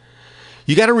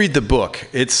to read the book.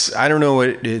 I don't know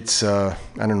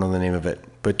the name of it,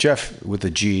 but Jeff with a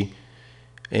G.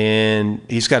 And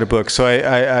he's got a book. So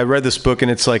I read this book,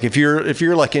 and it's like if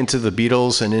you're like into the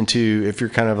Beatles and if you're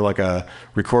kind of like a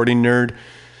recording nerd,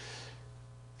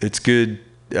 it's good.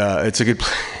 It's a good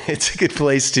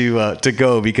place to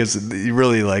go, because you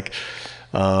really like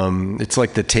it's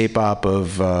like the tape op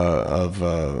of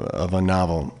a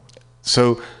novel.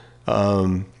 So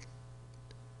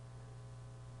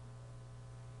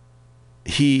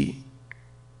he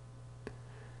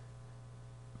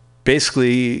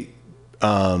basically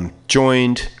got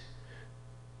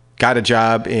a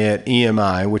job at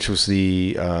EMI, which was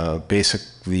the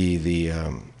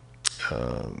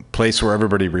place where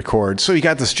everybody records. So he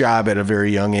got this job at a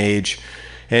very young age,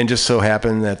 and just so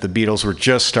happened that the Beatles were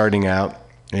just starting out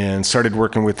and started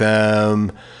working with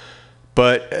them.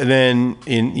 But then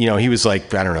he was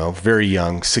like, I don't know, very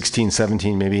young, 16,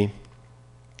 17 maybe,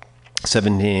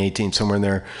 17, 18, somewhere in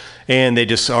there. And they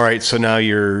just, all right, so now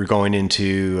you're going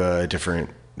into a different,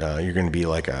 you're going to be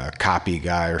like a copy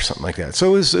guy or something like that.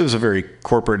 So it was a very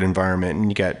corporate environment, and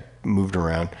you got moved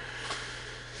around.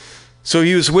 So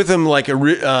he was with them like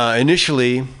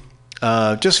initially,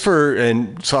 just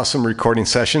and saw some recording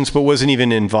sessions, but wasn't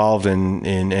even involved in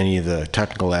any of the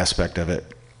technical aspect of it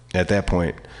at that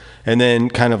point. And then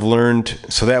kind of learned,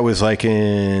 so that was like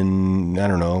in, I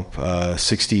don't know,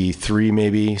 63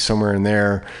 maybe, somewhere in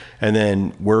there. And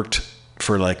then worked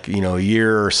for like, a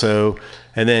year or so.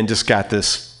 And then just got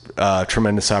this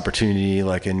tremendous opportunity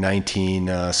like in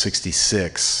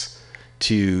 1966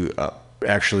 to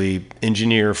actually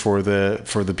engineer for the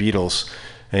Beatles.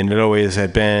 And it always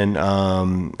had been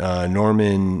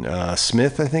Norman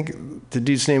Smith, I think the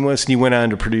dude's name was. And he went on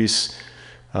to produce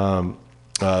the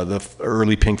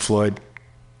early Pink Floyd.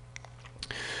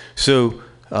 So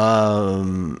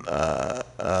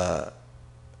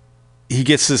he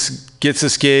gets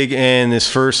this gig, and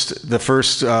the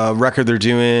first record they're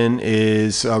doing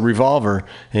is Revolver,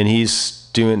 and he's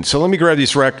doing. So let me grab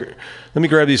these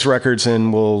records,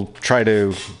 and we'll try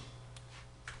to.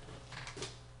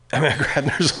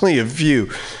 There's only a few.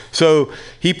 So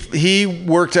he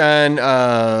worked on,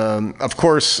 of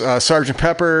course, Sgt.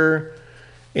 Pepper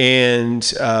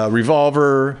and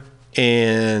Revolver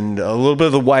and a little bit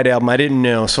of the White Album. I didn't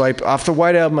know. So off the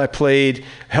White Album, I played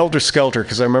Helter Skelter,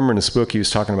 because I remember in this book he was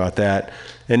talking about that.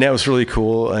 And that was really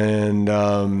cool. And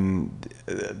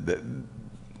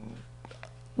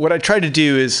what I tried to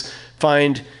do is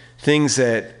find things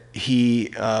that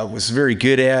he was very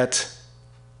good at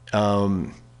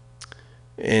and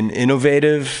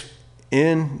innovative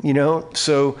in,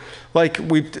 So like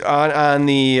on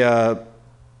the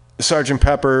Sgt.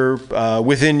 Pepper,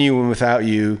 Within You and Without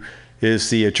You is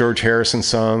the George Harrison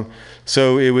song.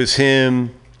 So it was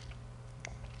him.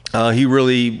 He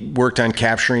really worked on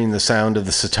capturing the sound of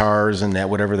the sitars and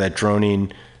that whatever that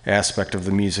droning aspect of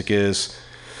the music is.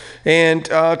 And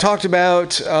talked about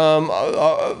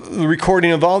the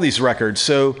recording of all these records.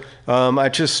 So I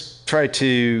just tried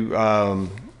to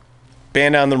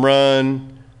Band on the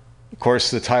Run, of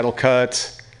course, the title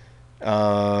cut,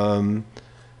 and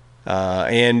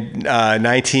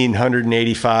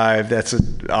 1985, that's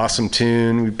an awesome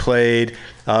tune we played.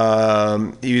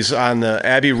 He was on the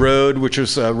Abbey Road, which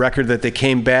was a record that they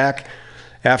came back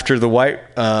after the White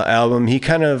album. He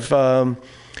kind of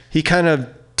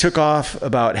took off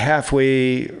about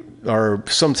halfway or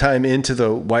sometime into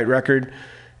the White record,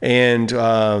 and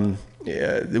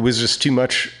it was just too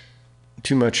much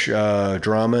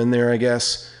drama in there, I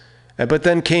guess. But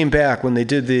then came back when they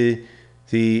did the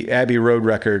Abbey Road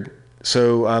record.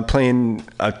 So I'm playing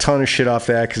a ton of shit off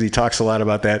that because he talks a lot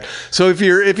about that. So if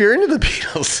you're into the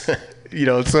Beatles,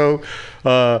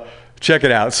 check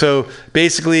it out. So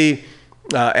basically,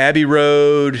 Abbey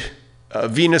Road,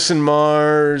 Venus and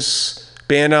Mars,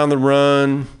 Band on the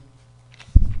Run,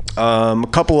 a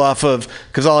couple off of,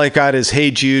 because all I got is Hey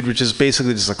Jude, which is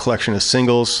basically just a collection of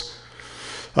singles.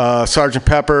 Sgt.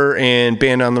 Pepper and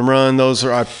Band on the Run. That's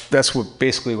what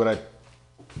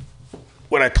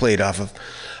I played off of.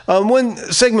 One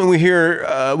segment we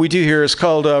do here is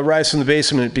called Rise from the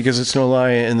Basement, because it's no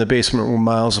lie, in the basement we're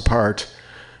miles apart.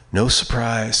 No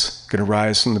surprise, gonna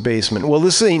rise from the basement. Well,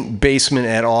 this ain't basement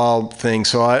at all thing,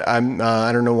 so I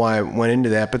don't know why I went into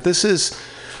that, but this is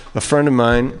a friend of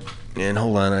mine, and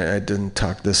hold on, I didn't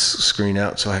talk this screen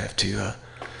out, so I have to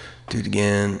do it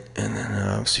again, and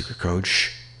then secret code,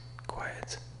 shh,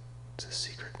 quiet, it's a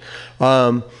secret.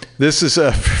 This is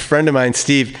a friend of mine,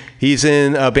 Steve. He's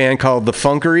in a band called The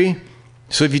Funkery.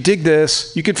 So if you dig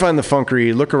this, you can find The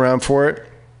Funkery. Look around for it.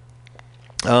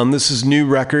 This is new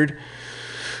record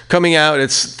coming out.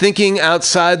 It's Thinking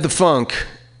Outside the Funk.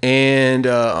 And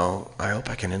I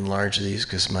hope I can enlarge these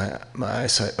because my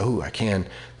eyesight. Oh, I can.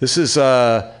 This is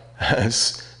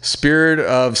Spirit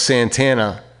of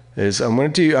Santana.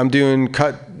 I'm doing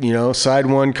cut. Side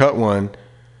one, cut one.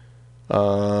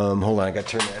 Hold on, I got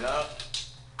to turn that up.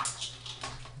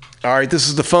 All right, this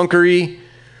is The Funkery.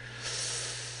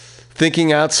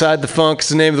 Thinking Outside the Funk is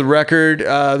the name of the record.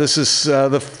 This is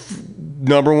the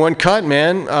number one cut,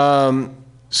 man.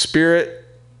 Spirit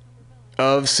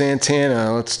of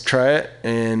Santana. Let's try it.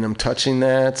 And I'm touching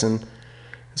that, and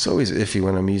it's always iffy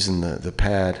when I'm using the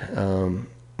pad,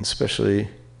 especially.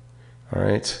 All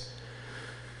right.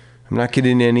 I'm not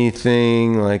getting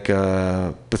anything like,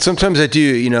 but sometimes I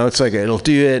do, it's like it'll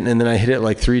do it, and then I hit it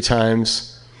like 3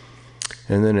 times,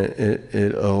 and then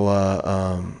it'll,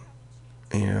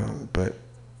 but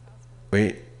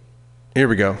wait, here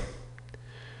we go.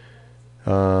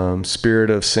 Spirit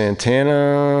of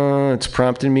Santana, it's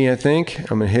prompting me, I think.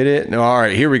 I'm going to hit it. No, all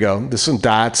right, here we go. There's some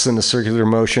dots in the circular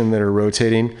motion that are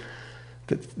rotating.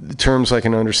 The terms I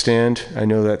can understand. I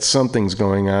know that something's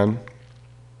going on.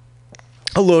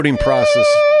 A loading process.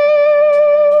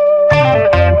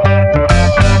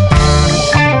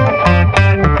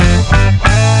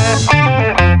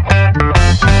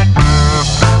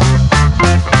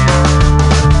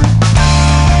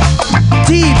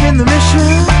 Deep in the mission,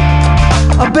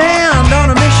 a band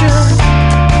on a mission,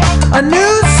 a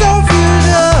new soul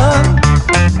fusion.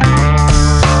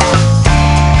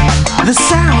 The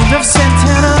sound of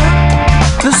Santana,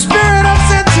 the spirit of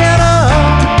Santana,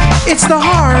 it's the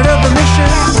heart of the mission.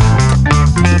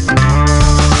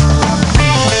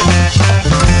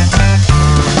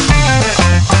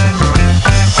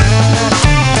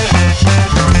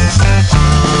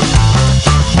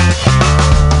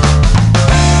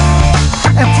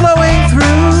 And flowing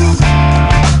through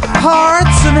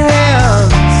hearts and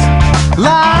hands,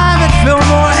 live at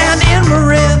Fillmore and in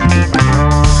Marin.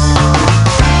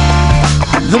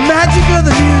 The magic of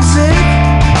the music,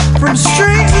 from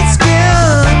strings and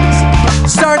skins,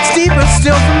 starts deeper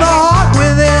still from the heart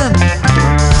within.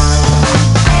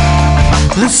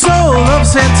 The soul of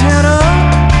Santana,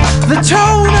 the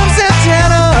tone of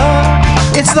Santana,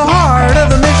 it's the heart of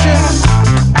the mission.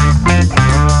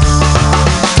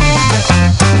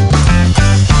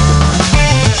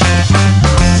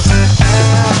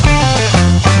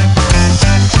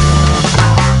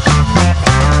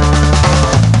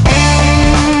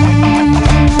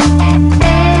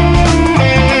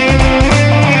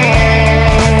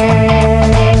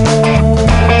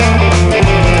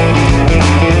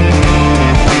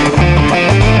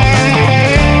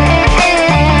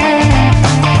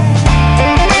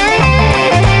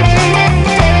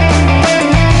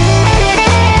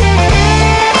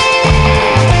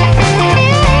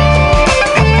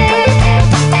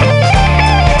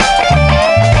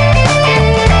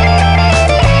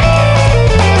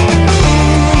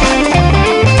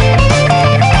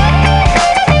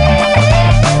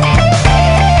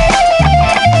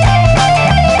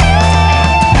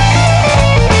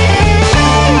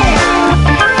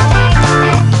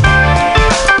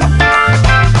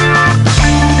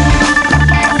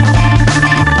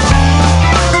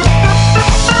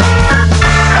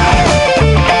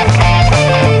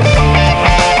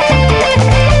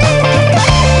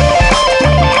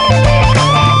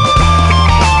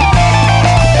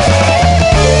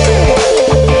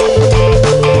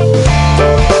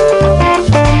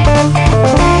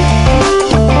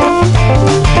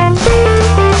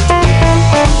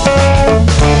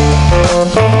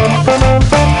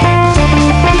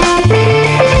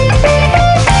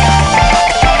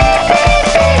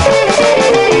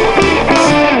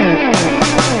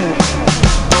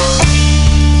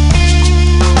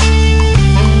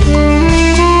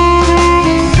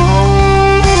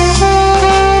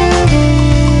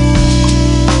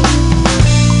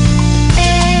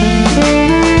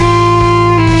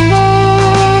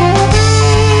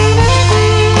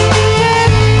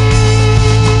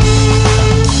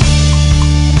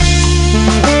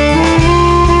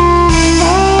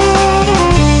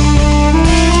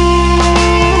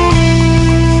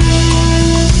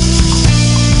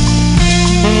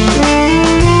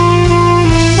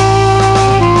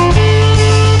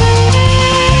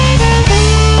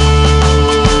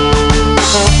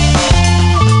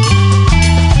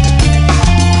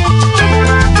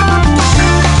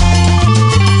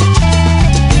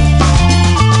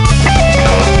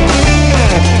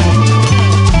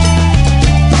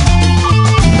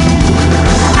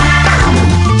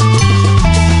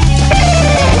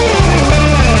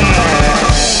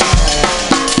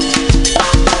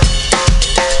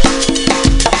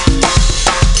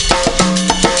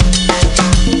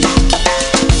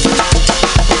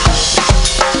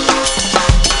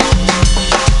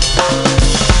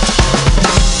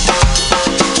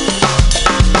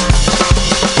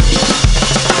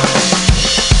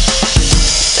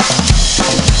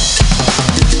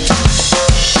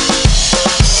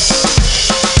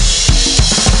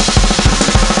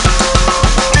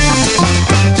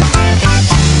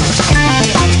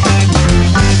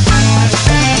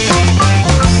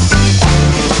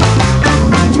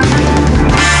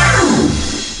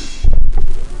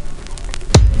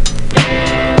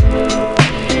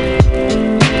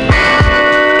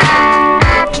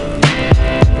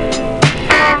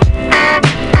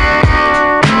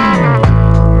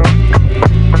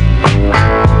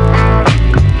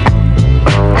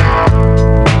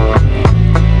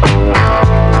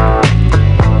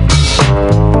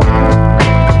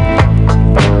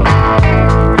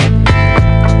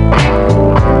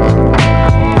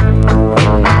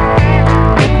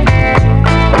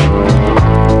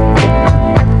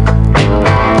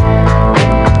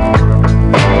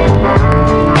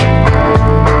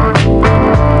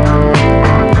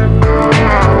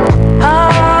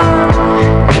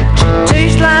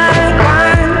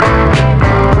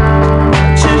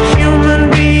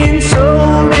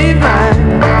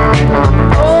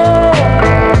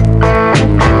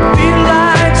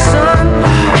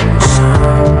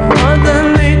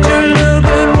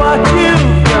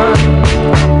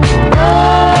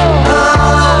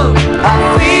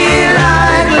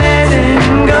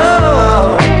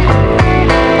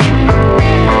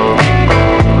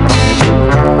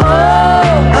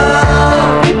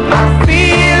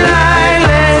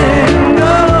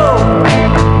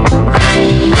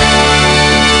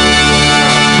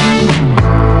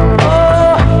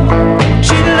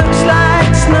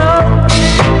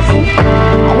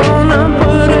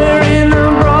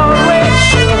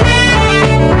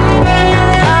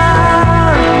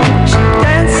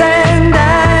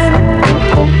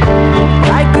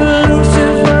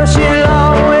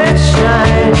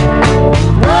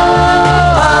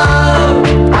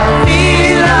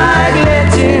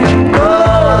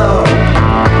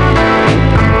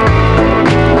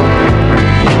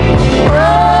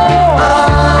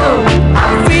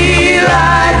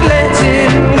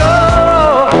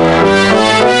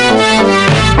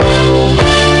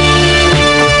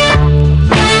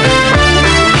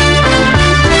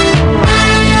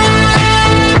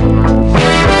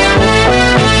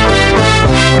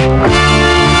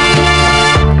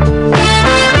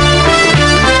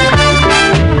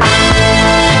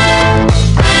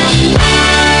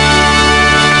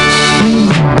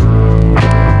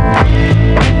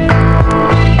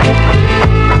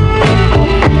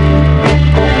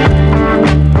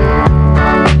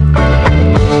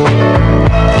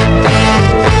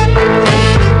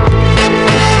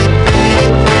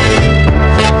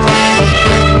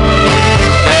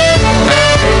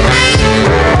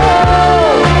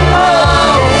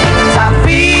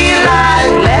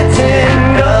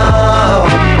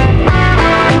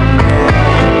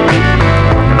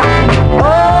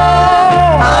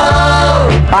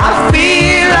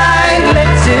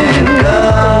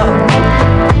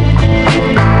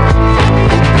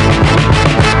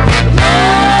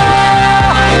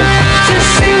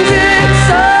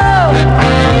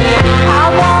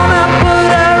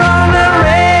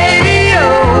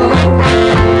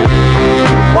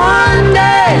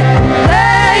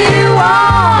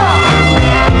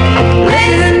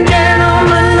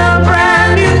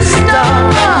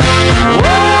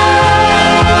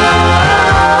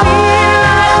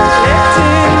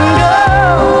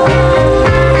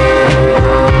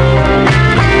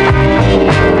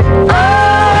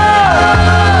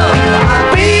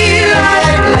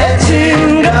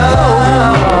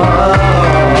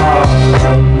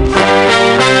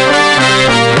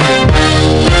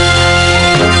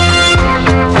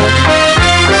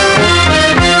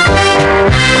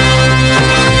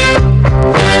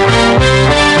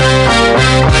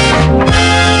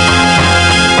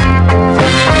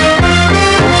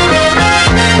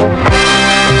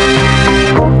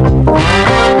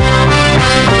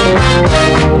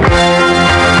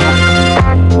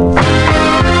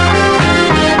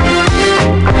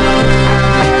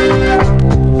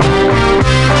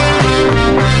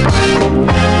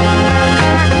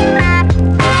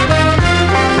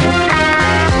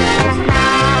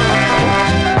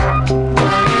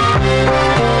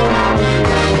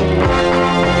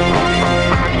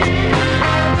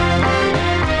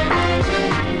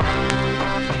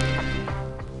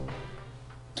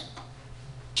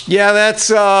 Yeah, that's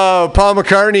Paul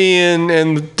McCartney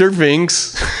and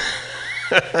Dirtwings.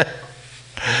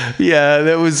 Yeah,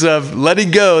 that was Let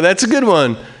It Go. That's a good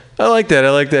one. I like that.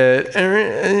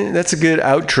 That's a good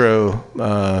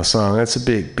outro song. That's a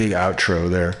big outro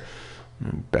there.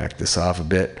 Back this off a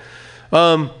bit.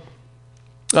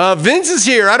 Vince is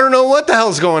here. I don't know what the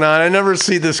hell's going on. I never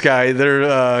see this guy.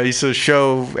 He's a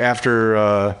show after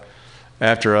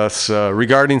us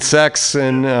regarding sex,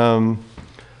 and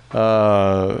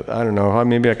I don't know.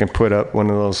 Maybe I can put up one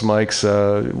of those mics.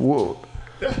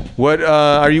 What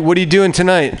are you doing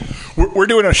tonight? We're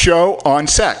doing a show on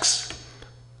sex.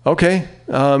 Okay.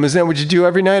 Is that what you do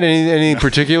every night? Any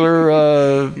particular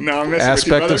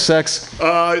aspect of sex?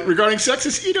 Regarding sex,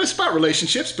 it's about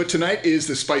relationships, but tonight is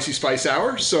the Spicy Spice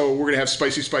Hour, so we're going to have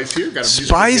Spicy Spice here. Got a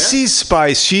Spicy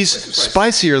Spice. She's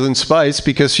spicier than Spice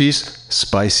because she's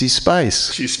Spicy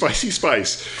Spice. She's Spicy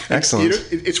Spice. Excellent.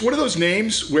 It's one of those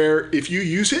names where if you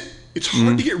use it, it's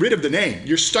hard to get rid of the name.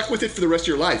 You're stuck with it for the rest of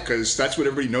your life because that's what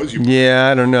everybody knows you for. Yeah,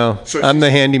 I don't know. So I'm the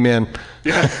handyman.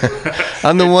 Yeah.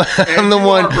 I'm the one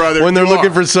brother, when they're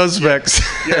looking for suspects.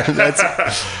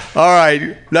 Yeah. All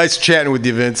right. Nice chatting with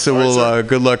you, Vince. So we'll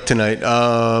good luck tonight.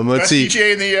 Let's see. Best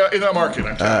DJ in the market,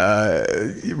 I'm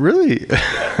telling you. Really?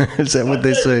 Is that what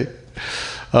they say?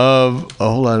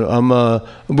 Hold on.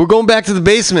 We're going back to the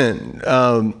basement.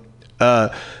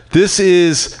 This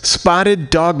is Spotted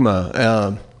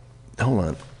Dogma. Hold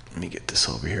on. Let me get this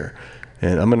over here.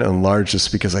 And I'm going to enlarge this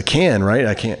because I can, right?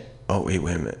 I can't. Oh, wait a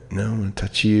minute. No, I'm going to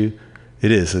touch you.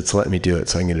 It is. It's letting me do it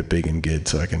so I can get it big and good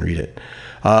so I can read it.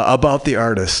 About the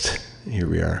artist. Here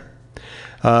we are.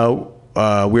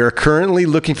 We are currently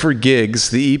looking for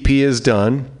gigs. The EP is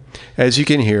done, as you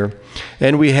can hear.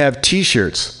 And we have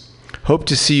T-shirts. Hope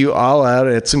to see you all out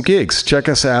at some gigs. Check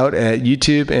us out at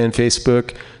YouTube and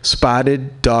Facebook.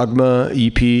 Spotted Dogma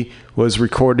EP was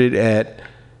recorded at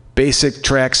Basic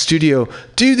Track Studio.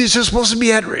 Dude, these are supposed to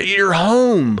be at your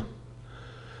home.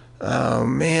 Oh,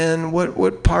 man.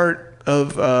 What part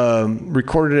of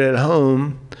recorded at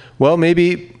home? Well,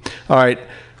 maybe. All right.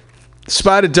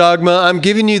 Spotted Dogma, I'm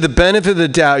giving you the benefit of the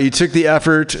doubt. You took the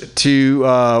effort to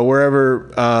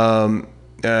wherever. I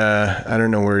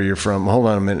don't know where you're from. Hold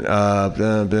on a minute.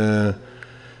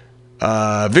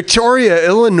 Victoria,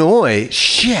 Illinois.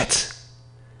 Shit.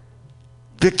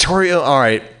 Victoria. All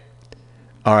right.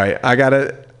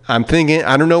 I'm thinking.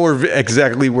 I don't know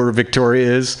exactly where Victoria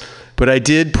is, but I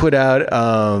did put out.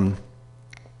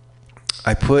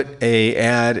 I put a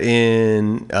ad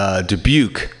in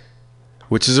Dubuque,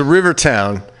 which is a river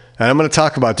town, and I'm going to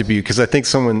talk about Dubuque because I think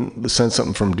someone sent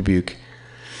something from Dubuque.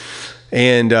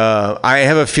 And I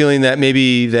have a feeling that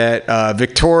maybe that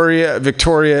Victoria,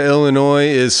 Illinois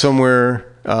is somewhere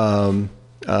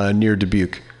near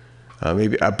Dubuque.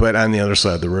 Maybe, but on the other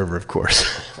side of the river, of course.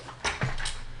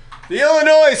 The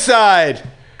Illinois side.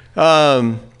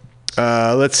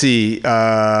 Let's see.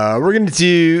 We're going to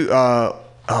do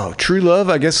True Love,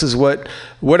 I guess is what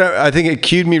I think it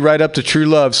cued me right up to True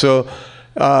Love. So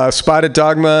Spotted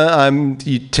Dogma,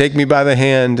 you take me by the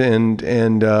hand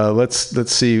and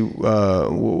let's see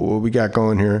what we got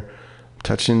going here.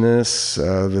 Touching this,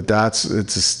 the dots,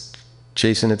 it's just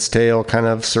chasing its tail kind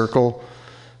of circle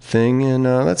thing, and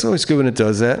that's always good when it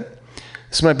does that.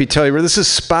 This might be Telluride. This is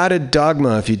Spotted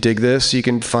Dogma. If you dig this, you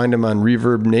can find them on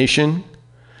Reverb Nation.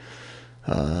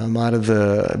 I'm out of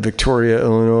the Victoria,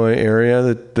 Illinois area.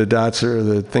 The dots are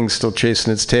the thing's still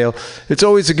chasing its tail. It's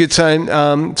always a good time.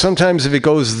 Sometimes if it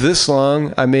goes this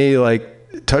long, I may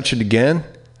touch it again,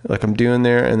 like I'm doing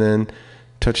there, and then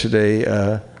touch it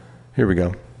here we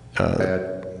go.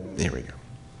 Here we go.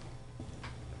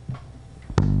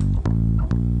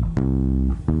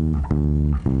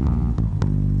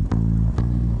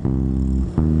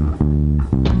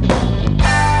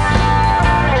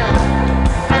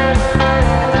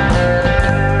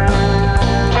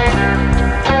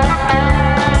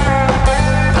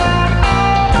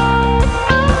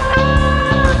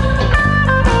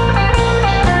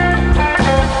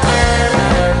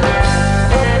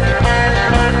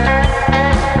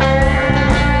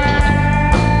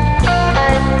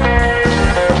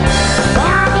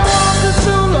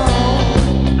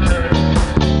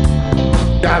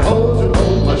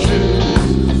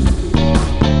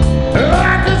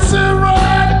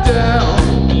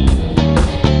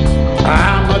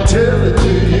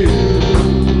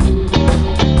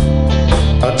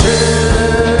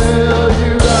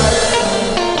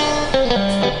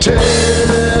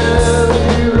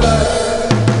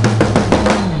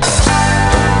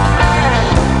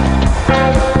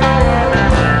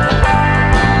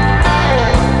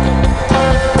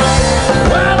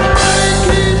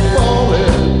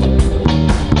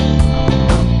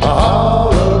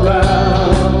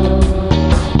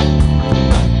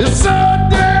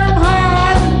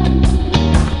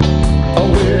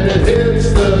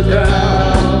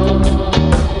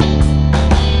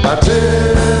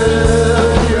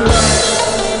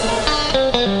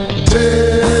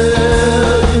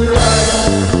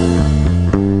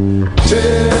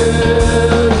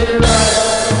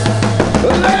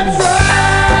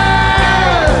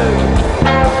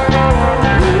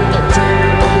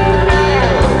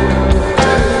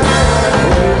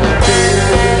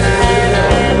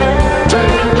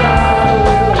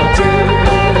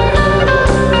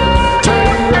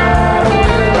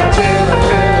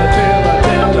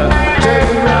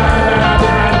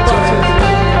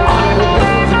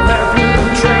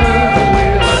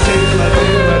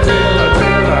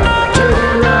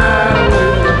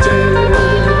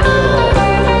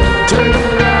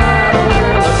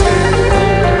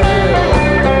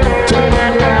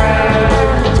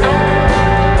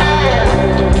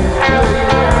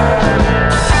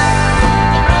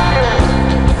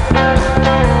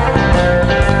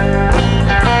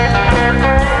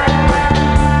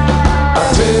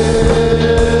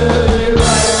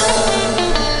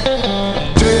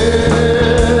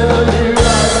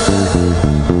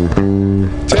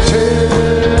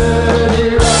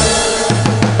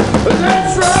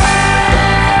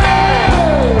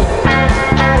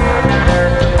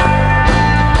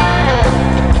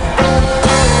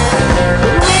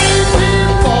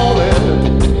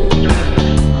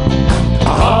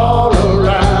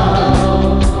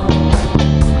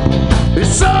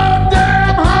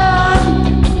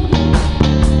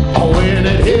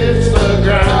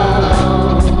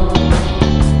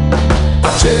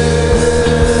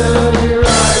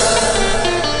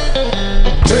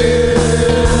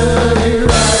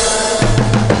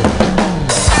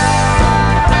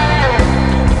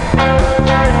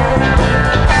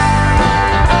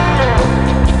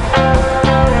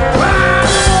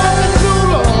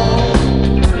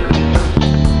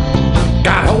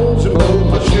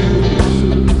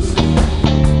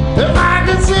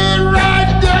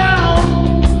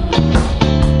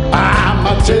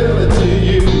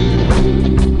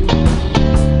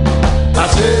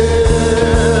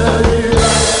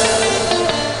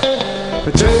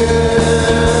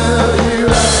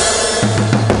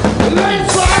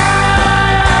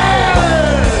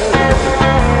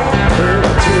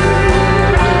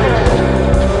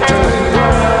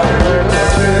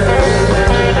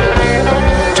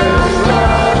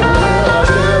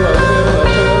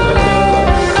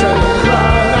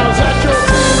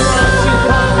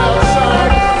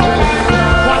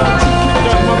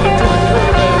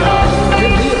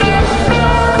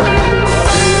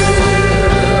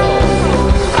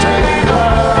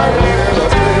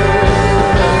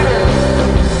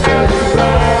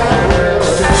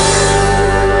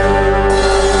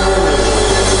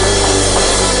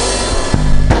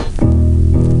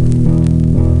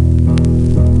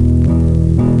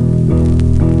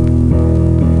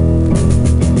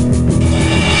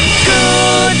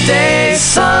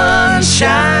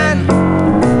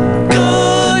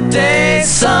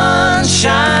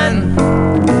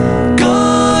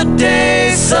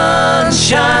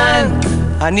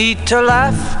 I need to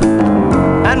laugh,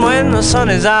 and when the sun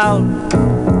is out,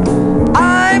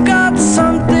 I've got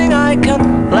something I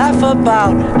can laugh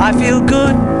about. I feel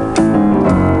good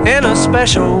in a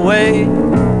special way.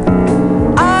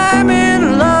 I'm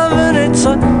in love and it's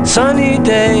a sunny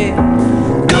day.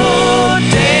 Good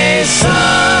day,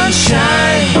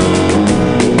 sunshine.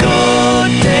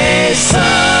 Good day,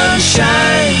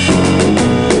 sunshine.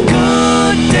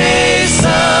 Good day,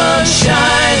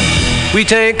 sunshine. We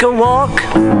take a walk,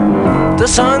 the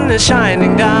sun is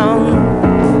shining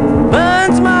down,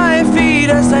 burns my feet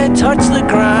as they touch the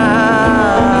ground.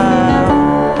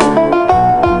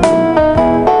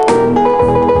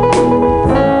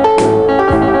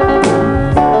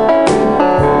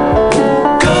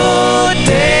 Good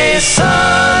day,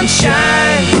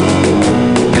 sunshine.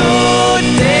 Good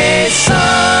day,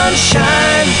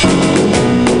 sunshine.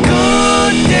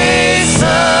 Good day,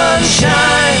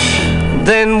 sunshine.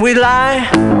 Then we lie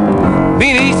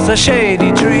beneath a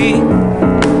shady tree.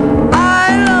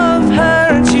 I love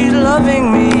her and she's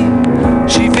loving me.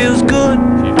 She feels good,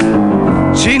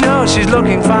 she knows she's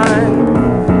looking fine.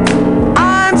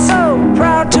 I'm so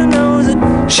proud to know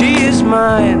that she is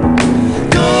mine.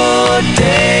 Good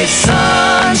day,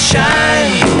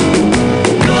 sunshine.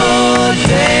 Good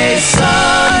day,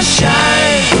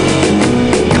 sunshine.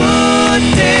 Good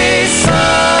day,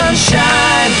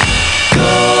 sunshine.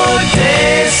 Good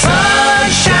day,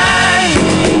 sunshine.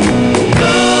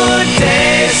 Good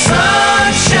day,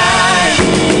 sunshine.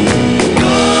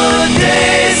 Good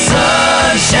day,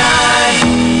 sunshine.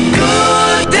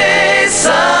 Good day,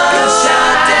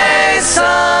 sunshine.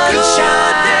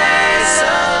 Good day,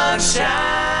 sunshine.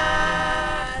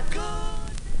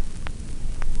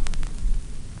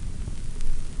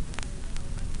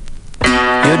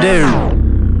 You do.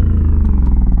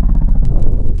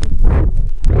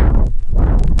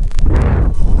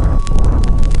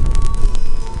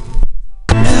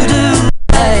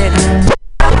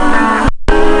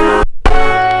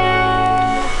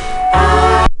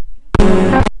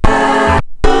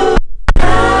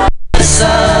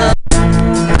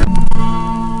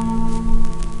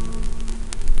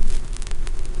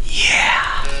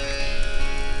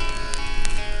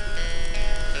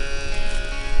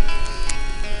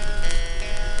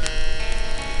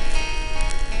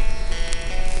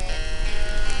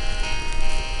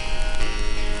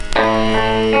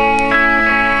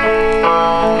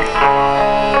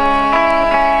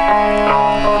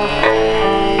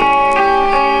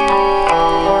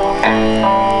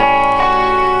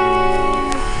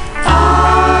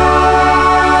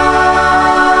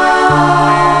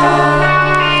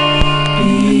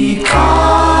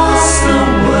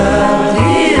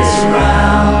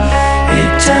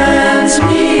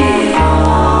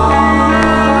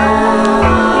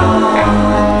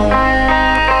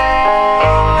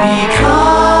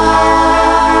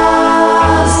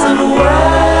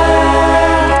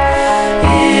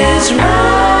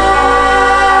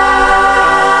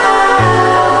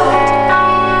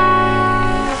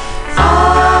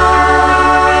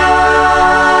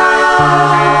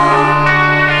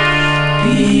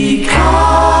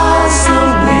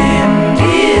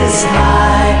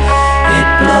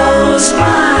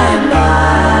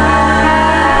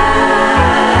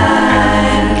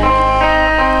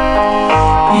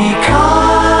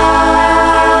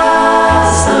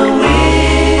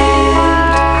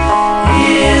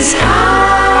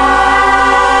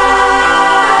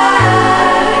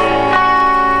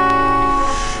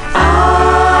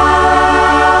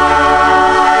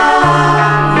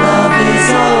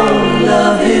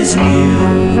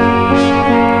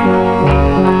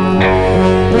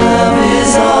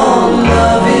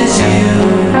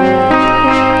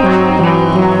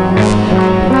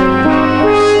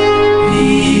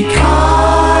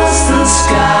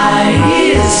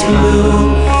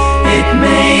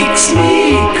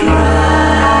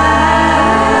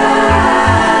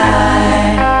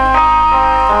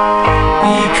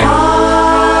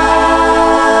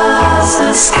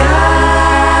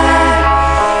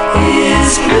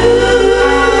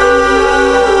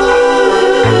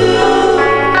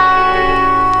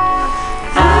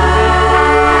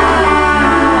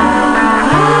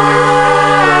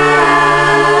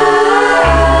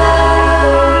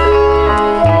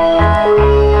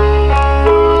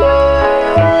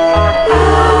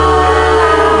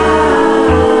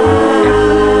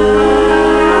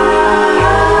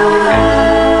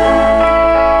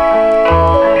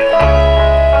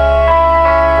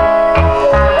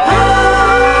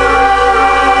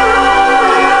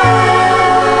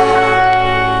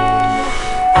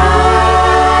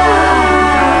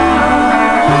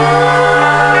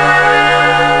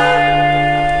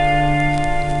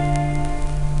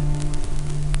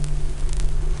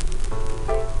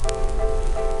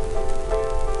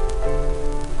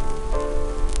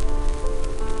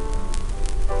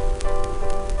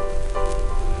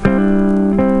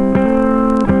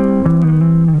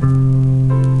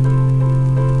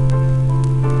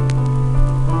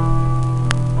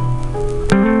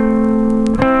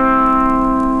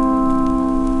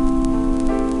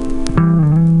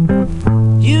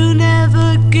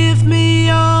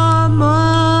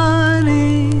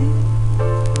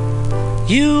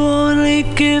 You only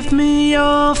give me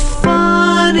your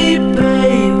funny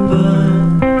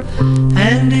paper,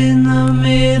 and in the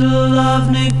middle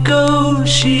of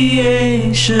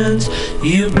negotiations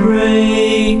you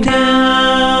break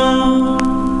down.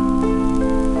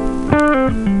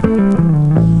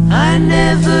 I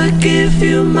never give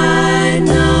you my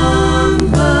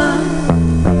number,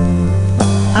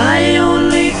 I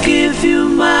only give you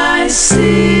my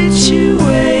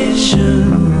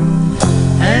situation.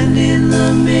 And in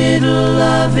the middle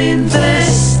of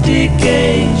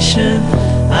investigation,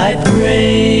 I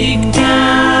break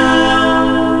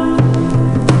down.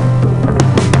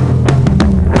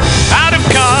 Out of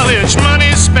college,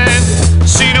 money spent,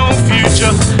 see no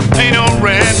future, pay no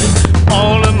rent.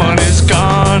 All the money's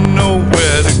gone,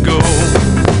 nowhere to go.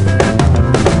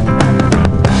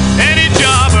 Any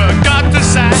job I got the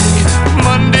sack,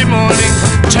 Monday morning,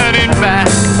 turning back.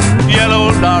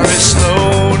 Yellow lorry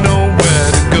slow,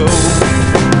 nowhere to go.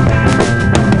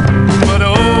 But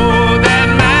oh, that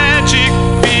magic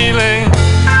feeling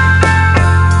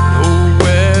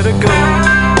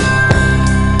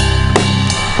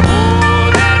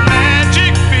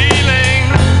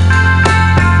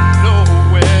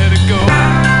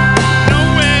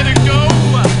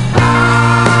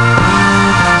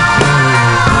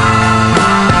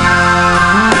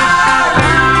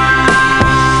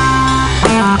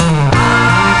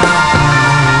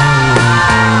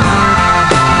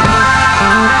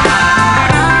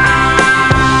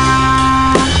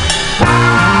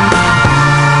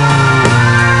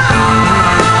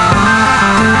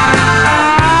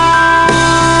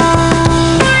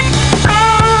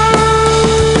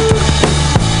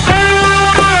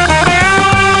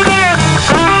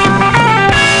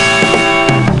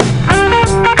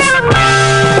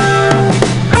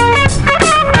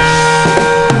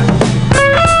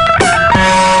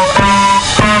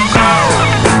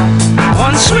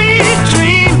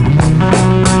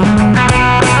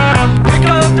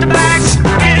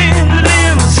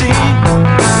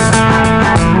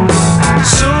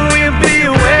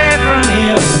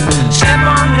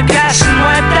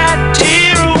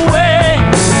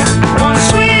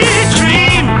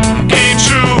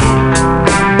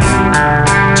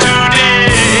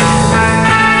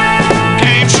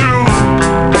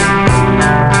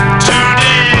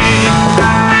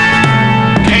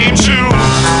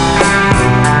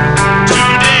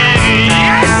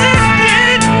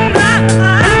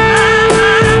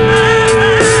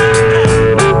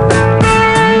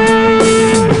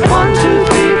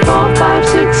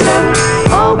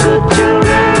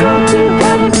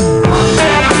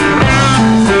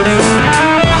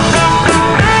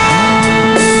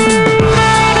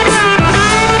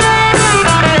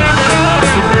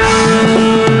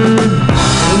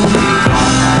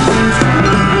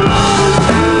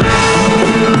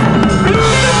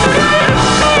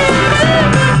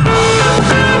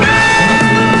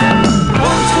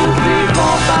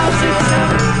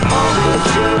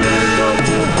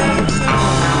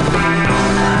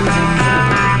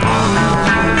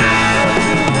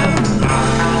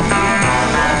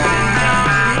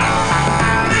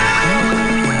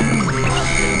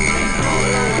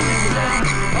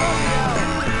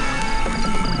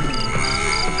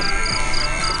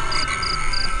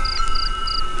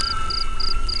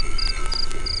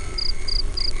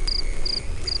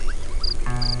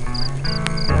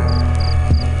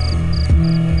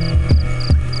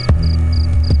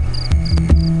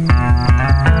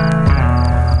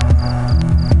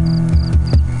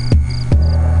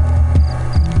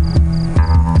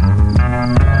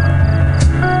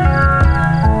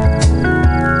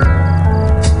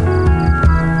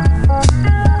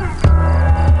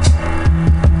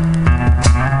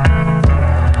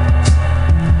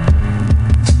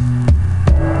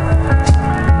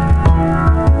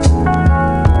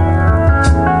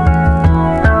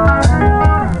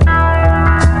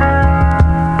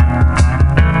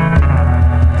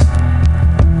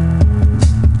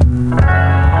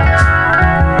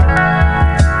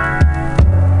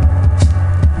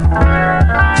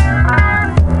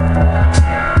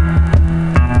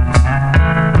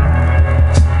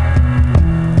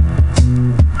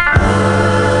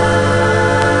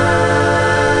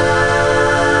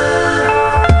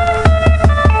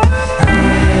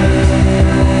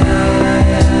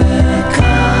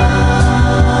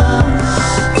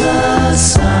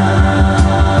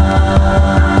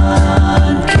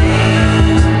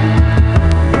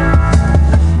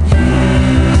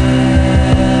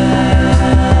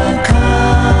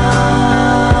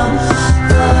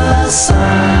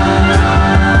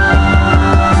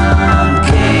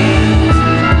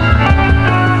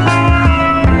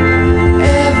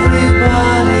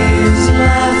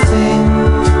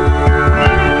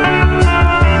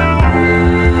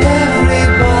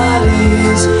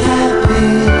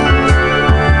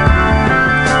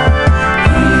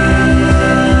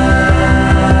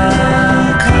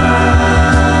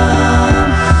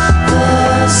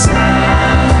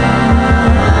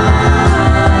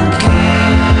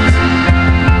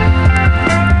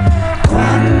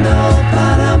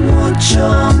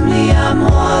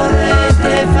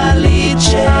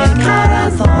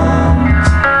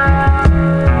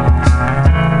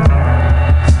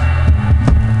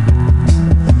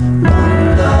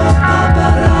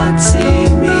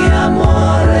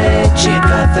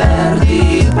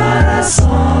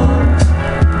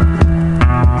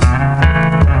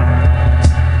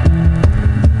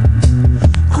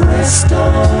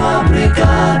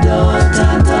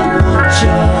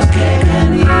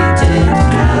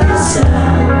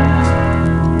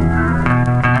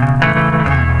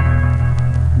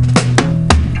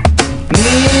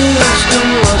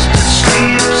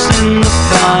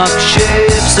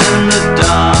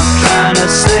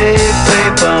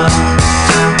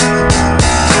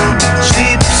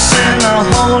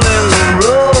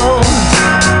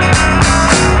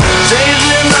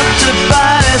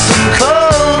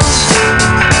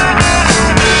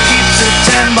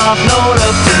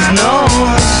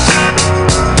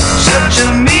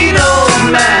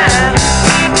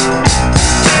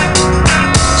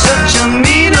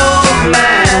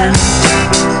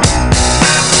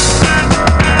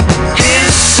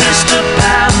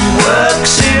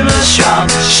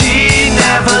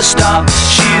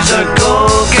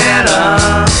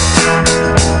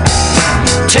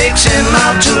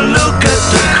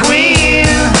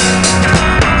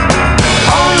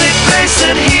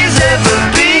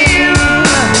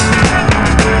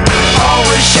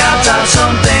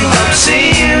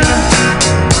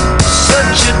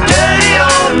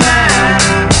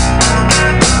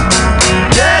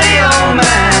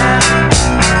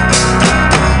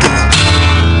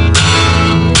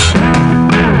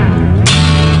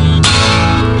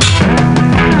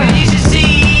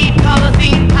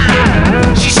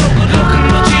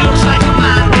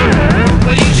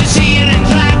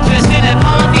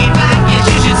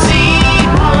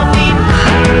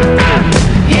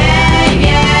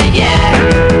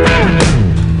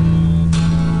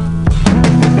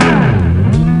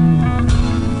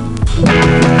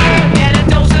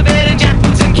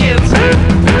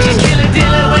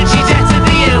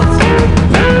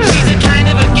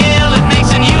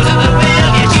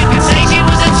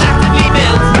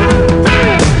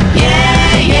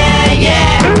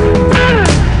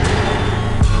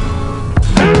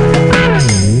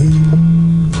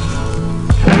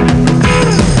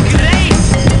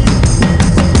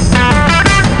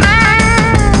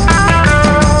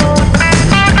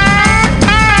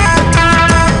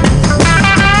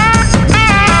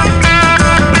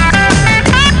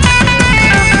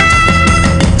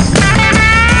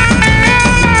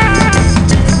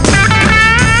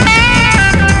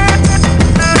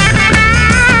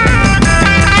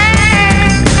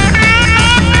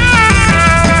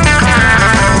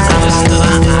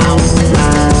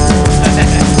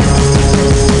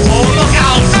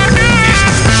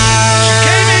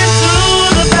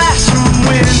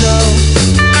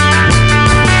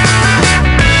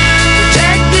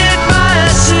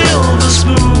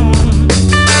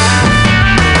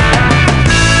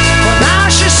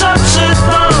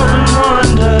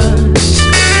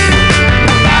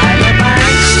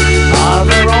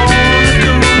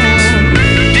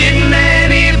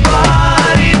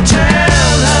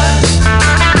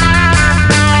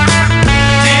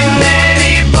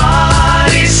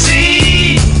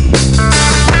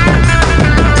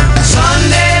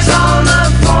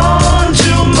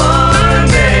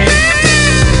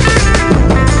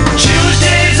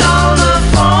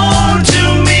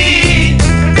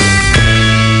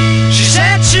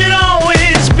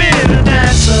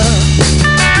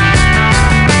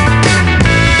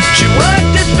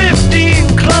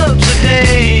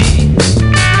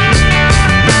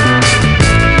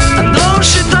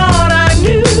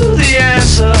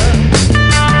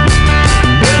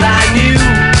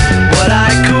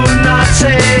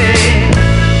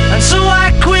And so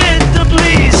I quit the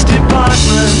police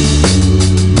department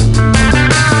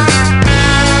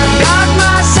and got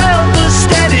myself a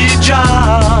steady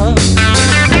job.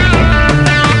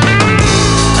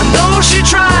 And though she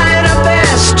tried her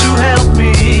best to help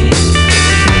me,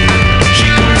 she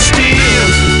could steal,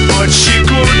 but she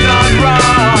could not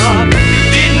rob.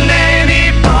 Didn't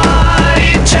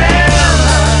anybody tell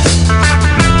her?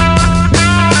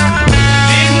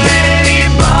 Didn't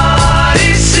anybody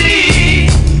see?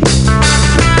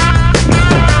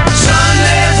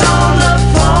 Sunday's on the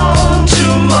phone to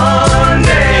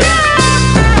Monday.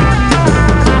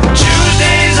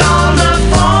 Tuesday's on the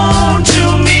phone to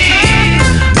me.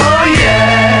 Oh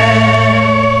yeah.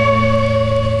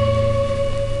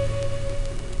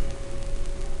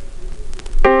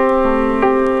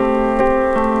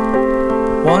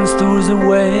 Once there was a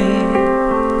way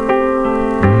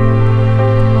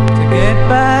to get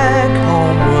back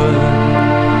homeward.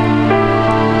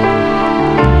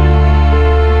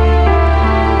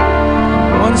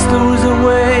 Once there was a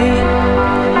way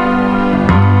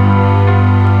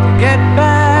to get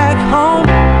back home.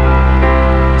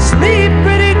 Sleep,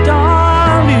 pretty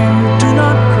darling, do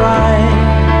not cry,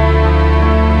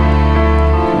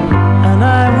 and I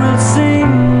will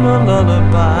sing a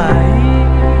lullaby.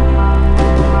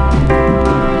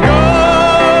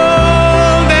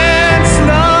 Golden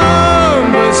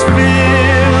slumbers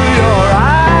fill your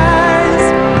eyes.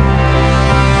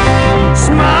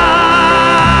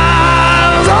 Smiles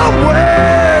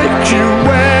awake you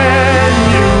when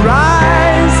you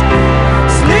rise.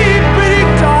 Sleep, pretty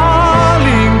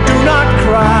darling, do not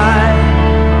cry,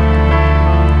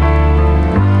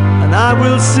 and I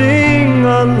will sing a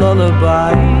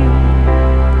lullaby.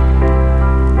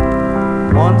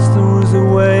 Once there was a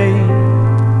way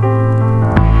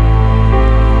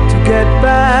to get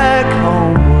back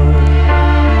homeward.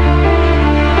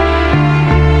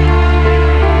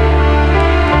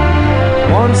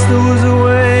 Once there was a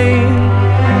way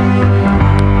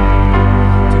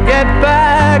to get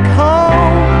back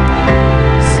home.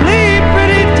 Sleep,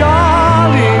 pretty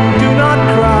darling, do not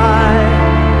cry,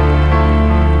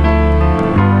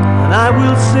 and I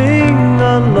will sing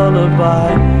a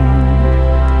lullaby.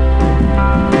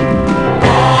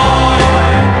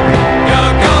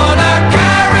 You're gonna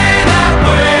carry that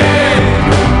weight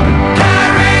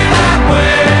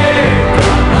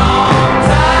a long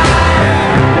time.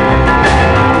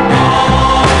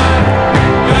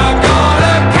 You're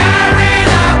gonna carry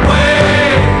that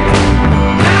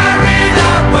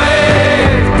weight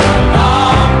a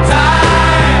long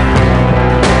time.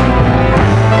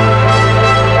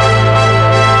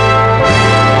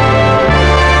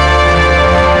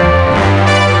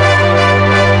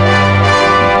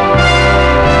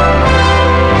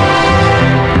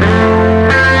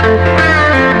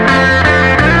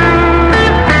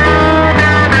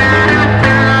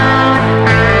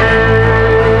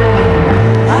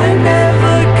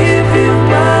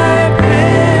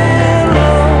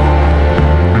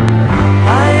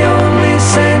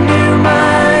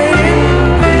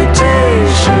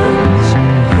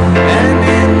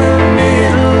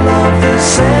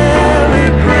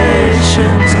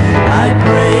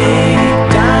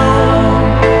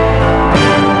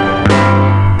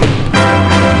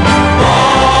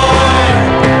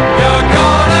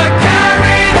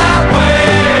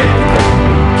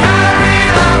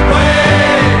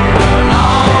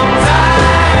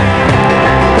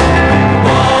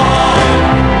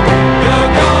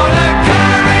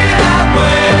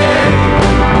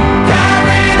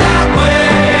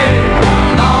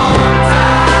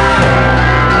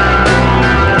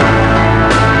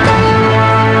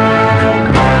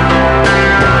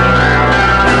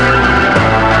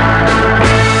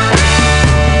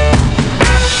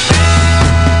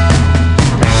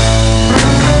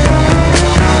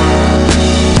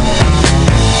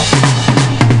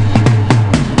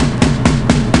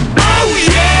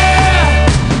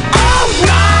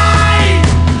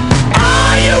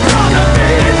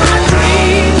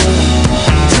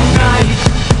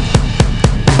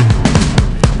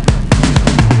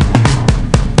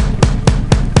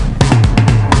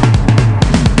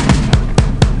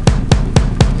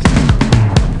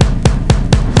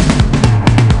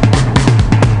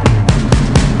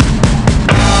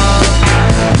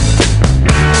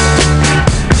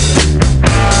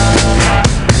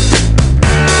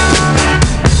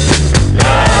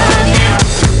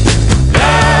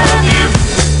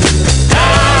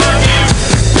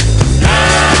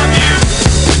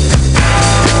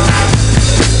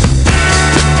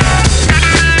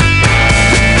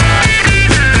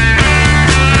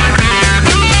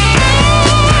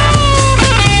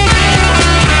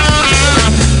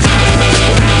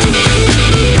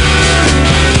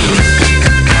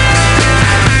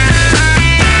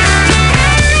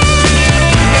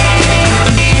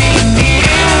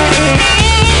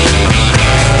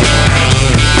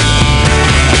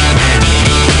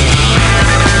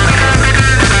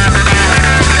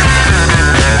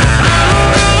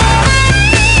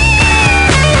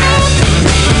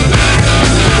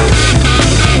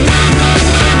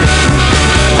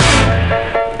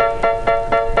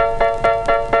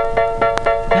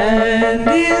 And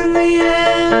in the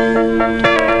end,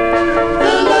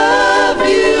 the love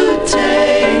you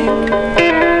take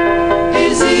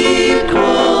is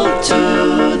equal to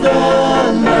the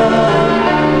love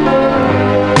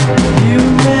you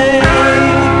make.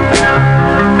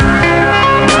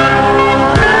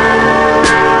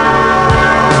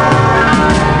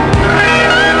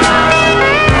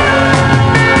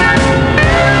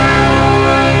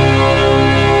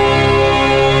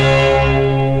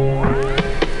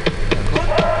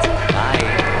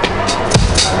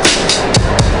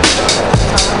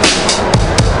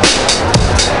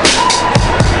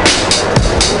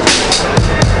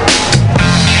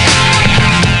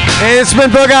 And it's been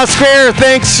BughouseSquare.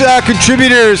 Thanks,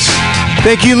 contributors.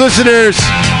 Thank you, listeners.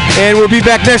 And we'll be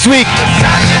back next week.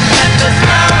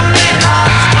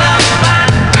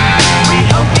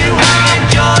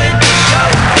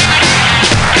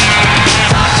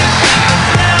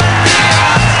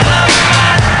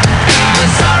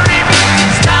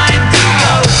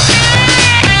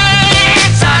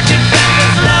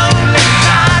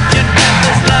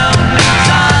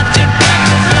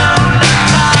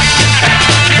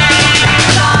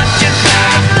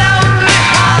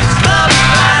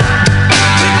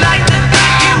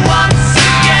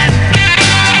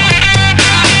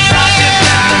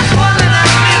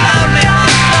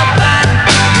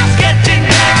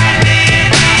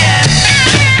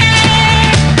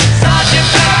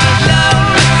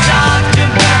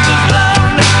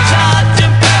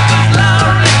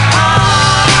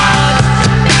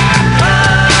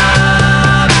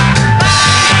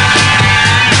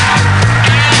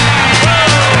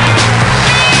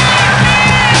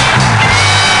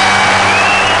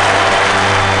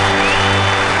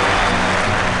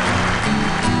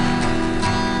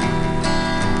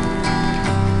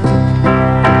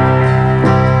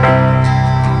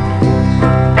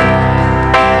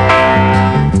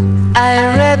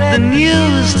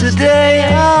 Today,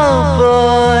 oh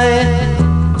boy,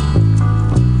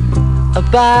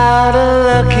 about a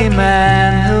lucky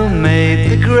man who made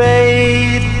the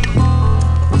grade.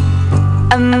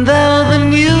 And though the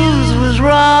news was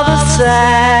rather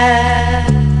sad,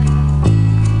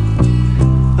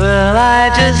 well, I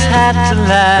just had to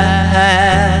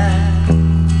laugh.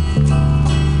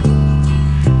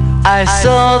 I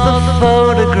saw the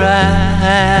photograph.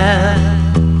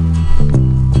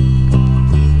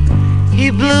 He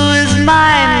blew his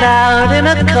mind out in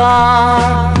a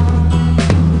car.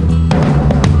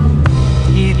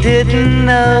 He didn't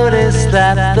notice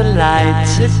that the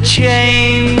lights had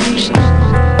changed.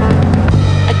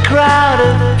 A crowd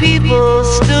of people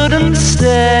stood and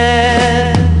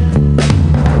stared.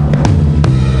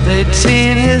 They'd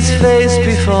seen his face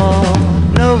before.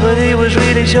 Nobody was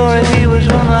really sure if he was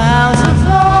from the House of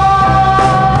Lords.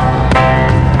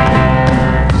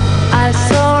 I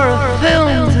saw a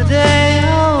film today,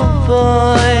 oh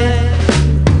boy.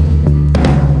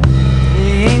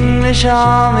 The English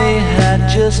army had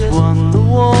just won the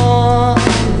war.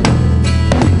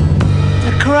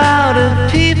 A crowd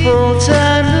of people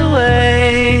turned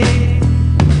away,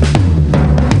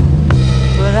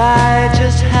 but I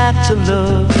just had to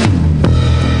look,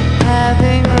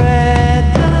 having read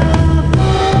the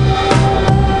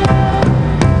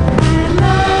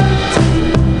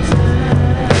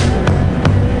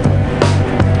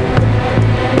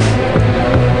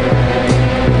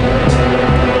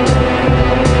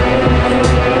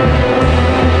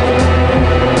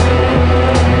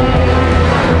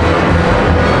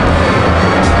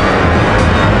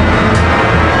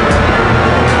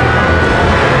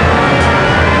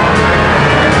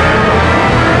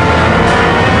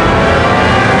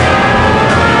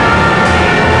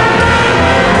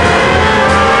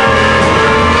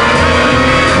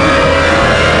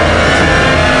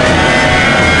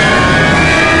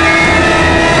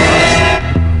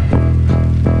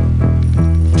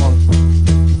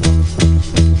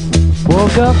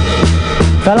up,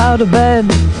 fell out of bed,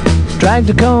 dragged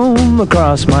a comb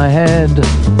across my head.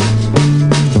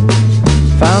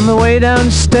 Found my way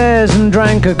downstairs and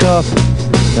drank a cup.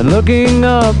 Then looking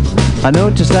up, I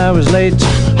noticed I was late.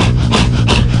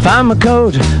 Found my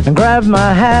coat and grabbed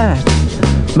my hat.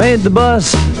 Made the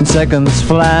bus in seconds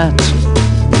flat.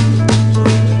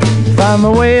 Found my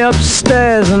way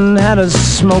upstairs and had a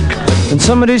smoke. And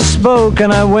somebody spoke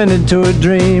and I went into a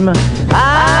dream.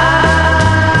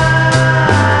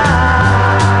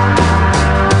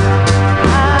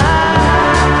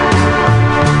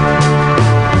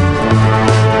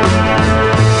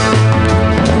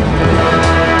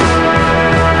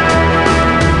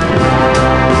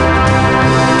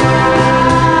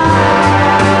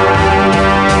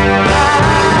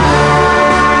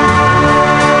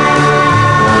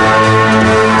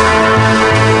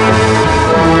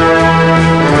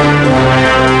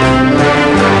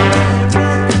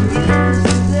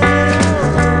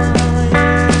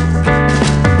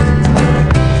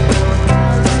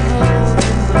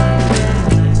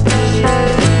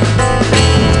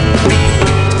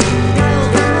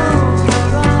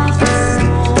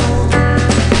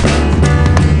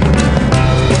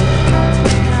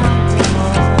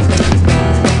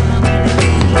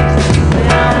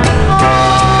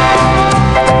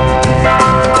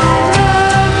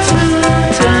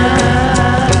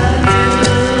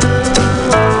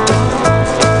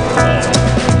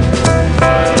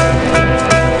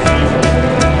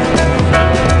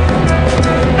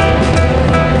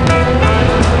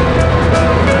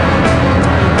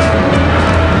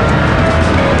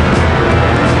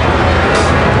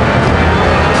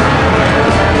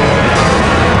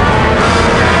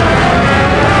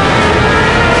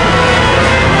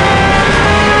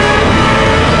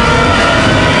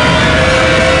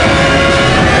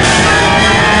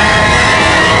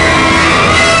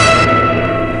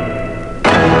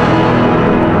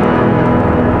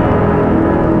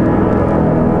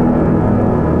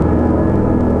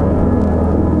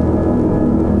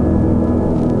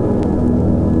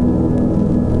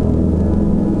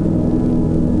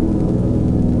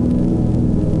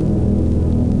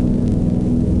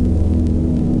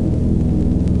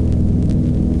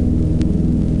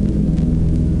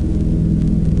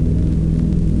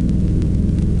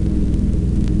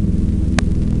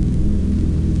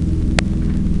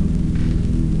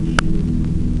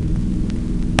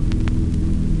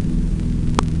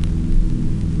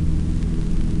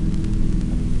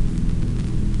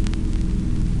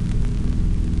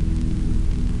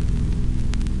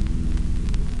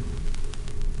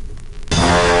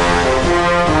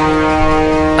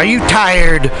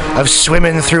 Tired of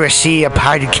swimming through a sea of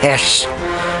podcasts?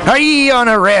 Are ye on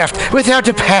a raft without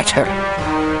a paddle?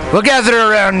 Well, gather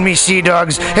around me, sea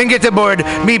dogs, and get aboard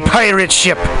me pirate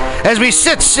ship as we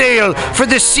set sail for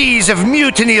the seas of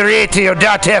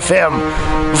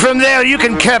MutinyRadio.fm. From there, you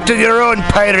can captain your own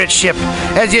pirate ship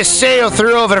as you sail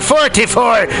through over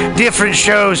 44 different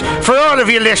shows for all of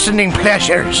your listening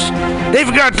pleasures.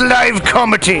 They've got live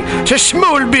comedy to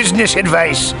small business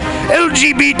advice,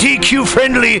 LGBTQ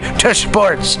friendly to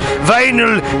sports,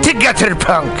 vinyl to gutter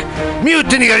punk.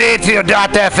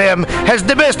 MutinyRadio.fm has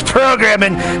the best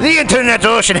programming the internet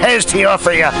ocean has to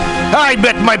offer you. I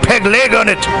bet my peg leg on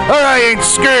it, or I ain't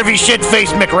scurvy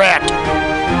shit-faced McRat.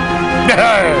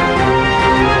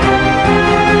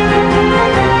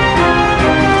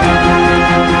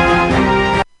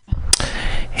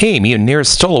 Hey, Mutineer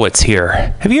Stolowitz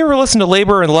here. Have you ever listened to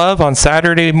Labor and Love on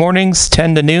Saturday mornings,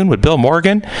 10 to noon with Bill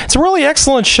Morgan? It's a really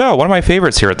excellent show, one of my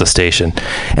favorites here at the station.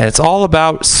 And it's all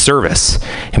about service.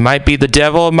 It might be the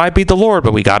devil, it might be the Lord,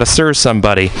 but we gotta serve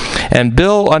somebody. And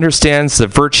Bill understands the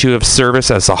virtue of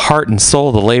service as the heart and soul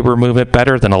of the labor movement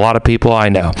better than a lot of people I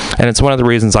know. And it's one of the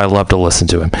reasons I love to listen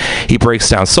to him. He breaks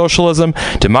down socialism,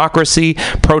 democracy,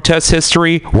 protest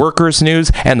history, workers'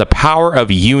 news, and the power of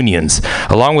unions.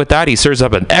 Along with that, he serves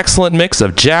up an excellent mix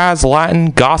of jazz, Latin,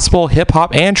 gospel,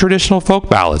 hip-hop, and traditional folk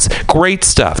ballads. Great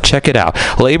stuff. Check it out.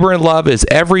 Labor and Love is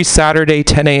every Saturday,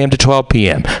 10 a.m. to 12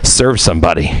 p.m. Serve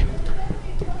somebody.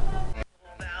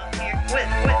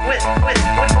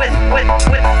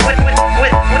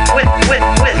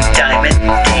 Diamond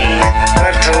keys.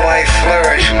 Let the life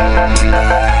flourish. We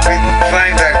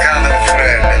find that common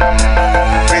thread.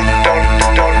 We